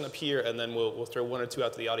more question up here, and then we'll throw one or two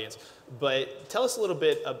out to the audience. But tell us a little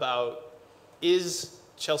bit about, is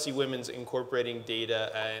Chelsea Women's incorporating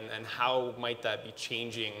data, and how might that be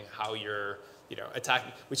changing how you're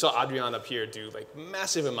attacking? We saw Adriaan up here do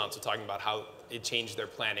massive amounts of talking about how it changed their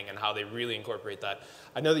planning and how they really incorporate that.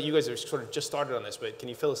 I know that you guys are sort of just started on this, but can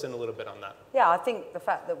you fill us in a little bit on that? Yeah, I think the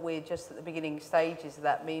fact that we're just at the beginning stages of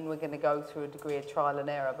that mean we're going to go through a degree of trial and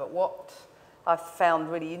error. But what I found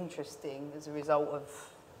really interesting as a result of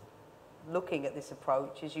looking at this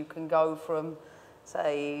approach is you can go from,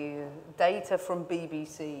 say, data from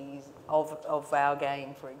BBC of our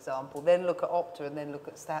game, for example, then look at Opta and then look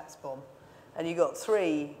at StatsBomb. And you got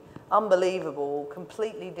three unbelievable,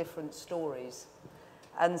 completely different stories.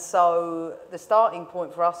 And so the starting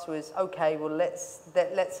point for us was, okay, well, let's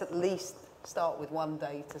at least start with one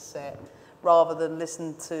data set rather than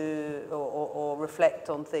listen to or reflect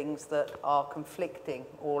on things that are conflicting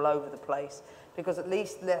all over the place. Because at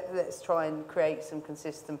least let's try and create some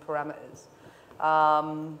consistent parameters.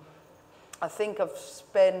 I think I've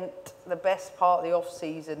spent the best part of the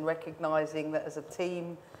off-season recognising that as a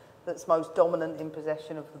team that's most dominant in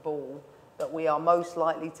possession of the ball, that we are most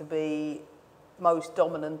likely to be most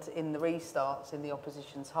dominant in the restarts in the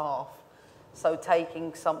opposition's half. So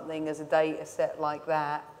taking something as a data set like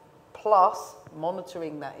that, plus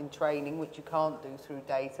monitoring that in training, which you can't do through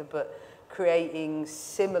data, but creating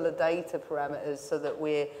similar data parameters so that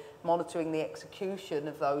we're monitoring the execution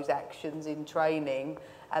of those actions in training,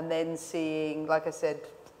 and then seeing, like I said,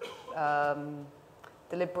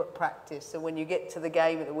 deliberate practice. So when you get to the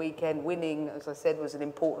game at the weekend, winning, as I said, was an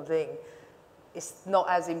important thing. It's not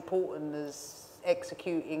as important as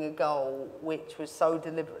executing a goal which was so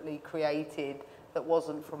deliberately created that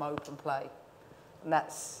wasn't from open play. And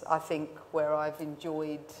that's, I think, where I've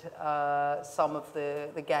enjoyed some of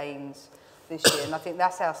the gains this year. And I think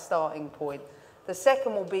that's our starting point. The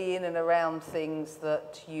second will be in and around things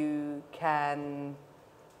that you can...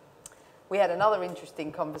 We had another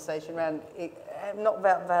interesting conversation around, not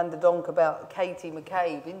about Van der Donk, about Katie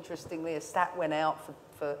McCabe. Interestingly, a stat went out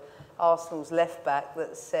for Arsenal's left back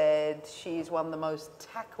that said she's won the most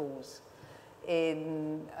tackles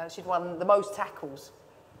she'd won the most tackles.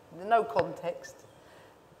 No context.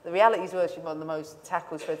 The realities were she'd won the most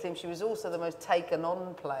tackles for her team. She was also the most taken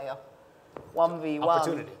on player, 1v1.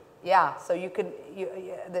 Opportunity. Yeah, so you can,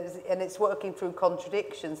 and it's working through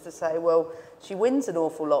contradictions to say, well, she wins an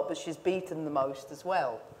awful lot, but she's beaten the most as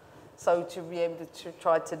well. So to be able to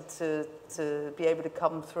try to be able to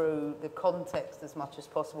come through the context as much as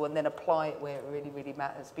possible and then apply it where it really, really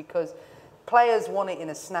matters, because players want it in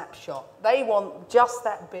a snapshot. They want just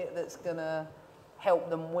that bit that's going to help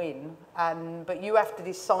them win, but you have to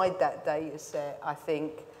decide that data set, I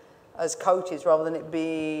think, as coaches, rather than it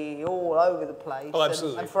be all over the place. Oh,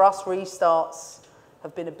 absolutely. And for us, restarts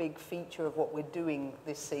have been a big feature of what we're doing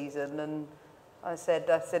this season. And I said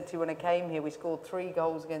to you when I came here, we scored 3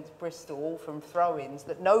 goals against Bristol, all from throw-ins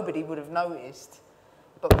that nobody would have noticed,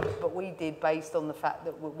 but we did, based on the fact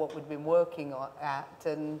that what we'd been working at,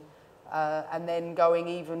 and then going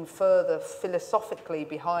even further philosophically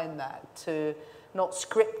behind that, to not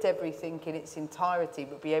script everything in its entirety,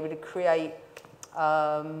 but be able to create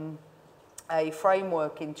a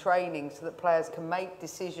framework in training so that players can make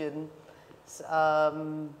decisions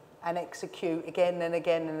and execute again and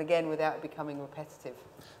again and again without it becoming repetitive.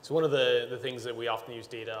 So one of the things that we often use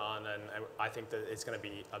data on, and I think that it's going to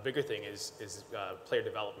be a bigger thing, is player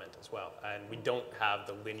development as well. And we don't have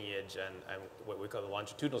the lineage and what we call the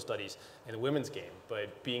longitudinal studies in the women's game,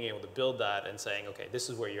 but being able to build that and saying, okay, this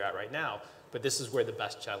is where you're at right now, but this is where the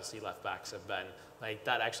best Chelsea left backs have been. Like,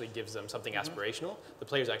 that actually gives them something aspirational. The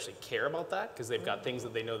players actually care about that because they've got things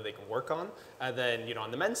that they know that they can work on. And then, you know,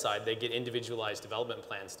 on the men's side, they get individualized development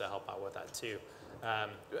plans to help out with that too.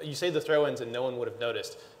 You say the throw-ins and no one would have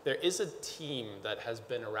noticed. There is a team that has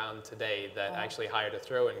been around today that actually hired a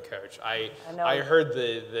throw-in coach. I heard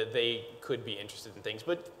that they could be interested in things,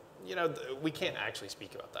 but you know, we can't actually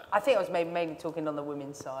speak about that. I think I was mainly talking on the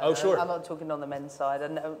women's side. Oh, sure. I'm not talking on the men's side.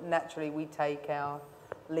 And naturally, we take our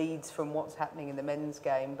leads from what's happening in the men's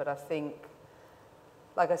game. But I think,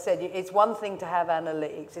 like I said, it's one thing to have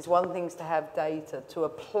analytics. It's one thing to have data. To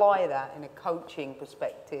apply that in a coaching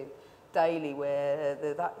perspective daily, where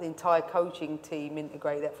the entire coaching team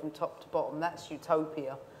integrate that from top to bottom, that's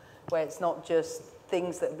utopia. Where it's not just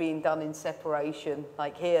things that are being done in separation.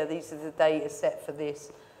 Like here, these are the data set for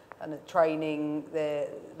this. And at training,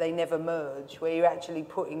 they never merge, where you're actually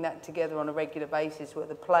putting that together on a regular basis, where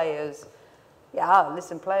the players,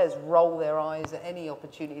 players roll their eyes at any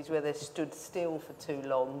opportunities where they're stood still for too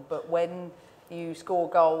long. But when you score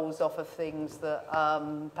goals off of things that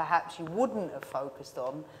perhaps you wouldn't have focused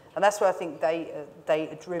on, and that's where I think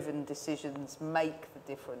data-driven decisions make the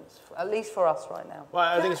difference, at least for us right now. Well,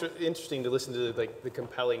 I think it's interesting to listen to the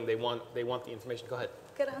compelling. They want the information. Go ahead.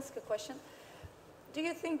 Can I ask a question? Do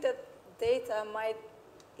you think that data might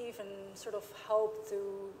even sort of help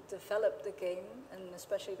to develop the game, and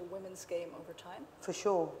especially the women's game, over time? For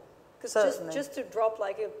sure. Because just to drop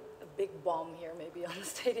like a big bomb here maybe on the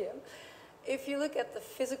stadium, if you look at the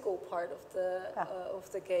physical part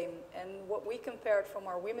of the game, and what we compared from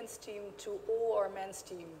our women's team to all our men's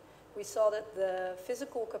team, we saw that the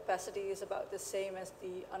physical capacity is about the same as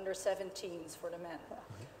the under-17s for the men,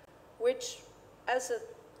 which, as a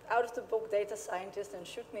out-of-the-book data scientist, and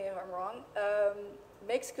shoot me if I'm wrong,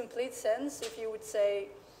 makes complete sense if you would say,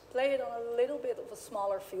 play it on a little bit of a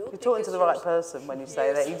smaller field. You're talking to the right person when you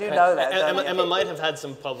say that. You do know that. Emma might have had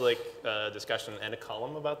some public discussion and a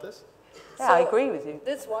column about this. Yeah, so I agree with you.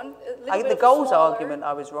 This one, the goals argument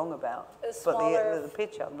I was wrong about, but the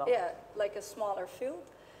pitch I'm not. Yeah, like a smaller field.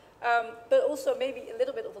 But also maybe a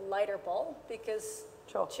little bit of a lighter ball, because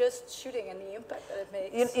just shooting and the impact that it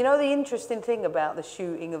makes. You know the interesting thing about the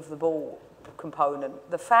shooting of the ball component,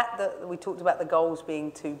 the fact that we talked about the goals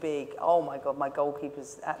being too big, oh my God, my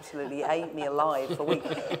goalkeepers absolutely ate me alive for weeks.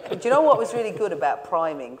 But do you know what was really good about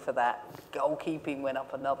priming for that? Goalkeeping went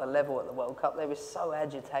up another level at the World Cup. They were so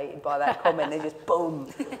agitated by that comment, they just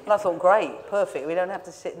boom. And I thought, great, perfect, we don't have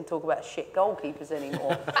to sit and talk about shit goalkeepers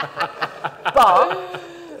anymore. But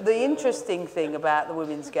the interesting thing about the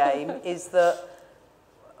women's game is that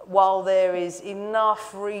while there is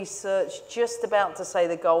enough research just about to say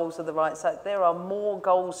the goals are the right side, there are more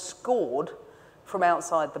goals scored from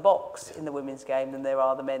outside the box in the women's game than there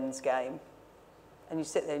are the men's game. And you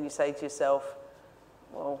sit there and you say to yourself,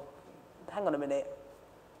 well, hang on a minute.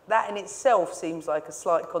 That in itself seems like a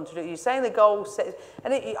slight contradiction. You're saying the goal set,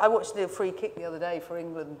 and I watched a free kick the other day for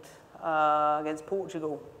England against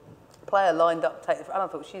Portugal. Player lined up, and I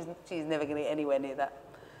thought she's never going to get anywhere near that.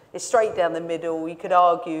 It's straight down the middle. You could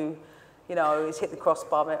argue, you know, it's hit the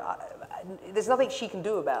crossbar. But there's nothing she can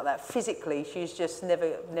do about that. Physically, she's just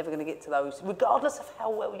never going to get to those, regardless of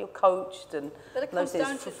how well you're coached and those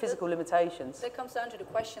things, for physical limitations. That comes down to the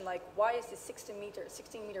question, like, why is this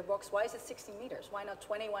 16-meter box? Why is it 16 meters? Why not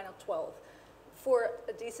 20? Why not 12? For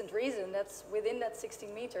a decent reason, that's within that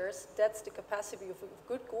 16 meters, that's the capacity of a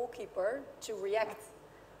good goalkeeper to react.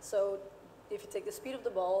 So if you take the speed of the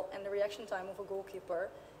ball and the reaction time of a goalkeeper,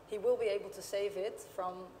 he will be able to save it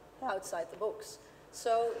from outside the box.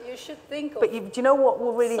 So you should think of... But do you know what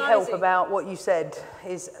will really help about what you said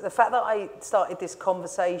is the fact that I started this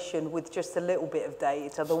conversation with just a little bit of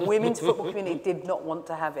data. The women's football community did not want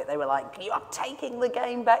to have it. They were like, you are taking the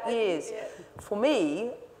game back years. Yeah. For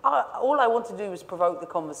me, all I want to do is provoke the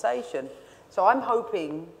conversation. So I'm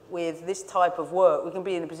hoping with this type of work, we can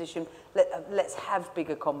be in a position, let's have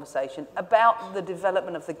bigger conversation about the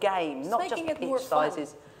development of the game, not just pitch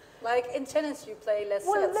sizes. Like in tennis, you play less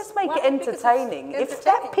Well, sets. let's make it entertaining. If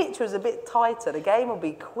that pitch was a bit tighter, the game would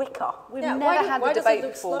be quicker. We've never had the debate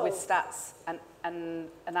before with stats and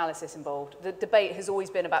analysis involved. The debate has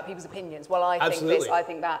always been about people's opinions. Well, I think this, I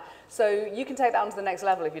think that. So you can take that on to the next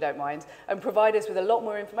level if you don't mind, and provide us with a lot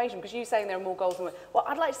more information, because you're saying there are more goals than... Well,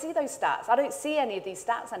 I'd like to see those stats. I don't see any of these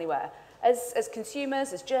stats anywhere. As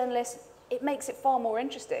consumers, as journalists, it makes it far more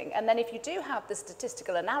interesting. And then if you do have the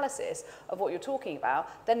statistical analysis of what you're talking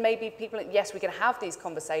about, then maybe people, yes, we can have these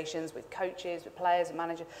conversations with coaches, with players and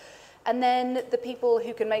managers. And then the people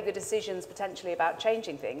who can make the decisions potentially about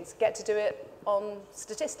changing things get to do it on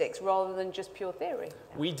statistics rather than just pure theory.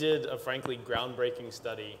 We did a frankly groundbreaking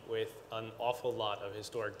study with an awful lot of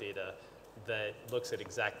historic data that looks at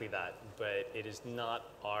exactly that, but it is not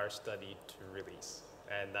our study to release.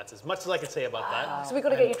 And that's as much as I can say about that. So we've got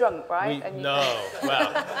to get you drunk, right? No,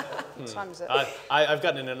 well, What time is it? I've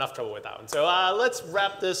gotten in enough trouble with that one. So let's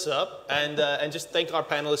wrap this up and just thank our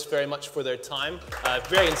panelists very much for their time.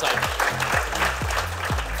 Very insightful.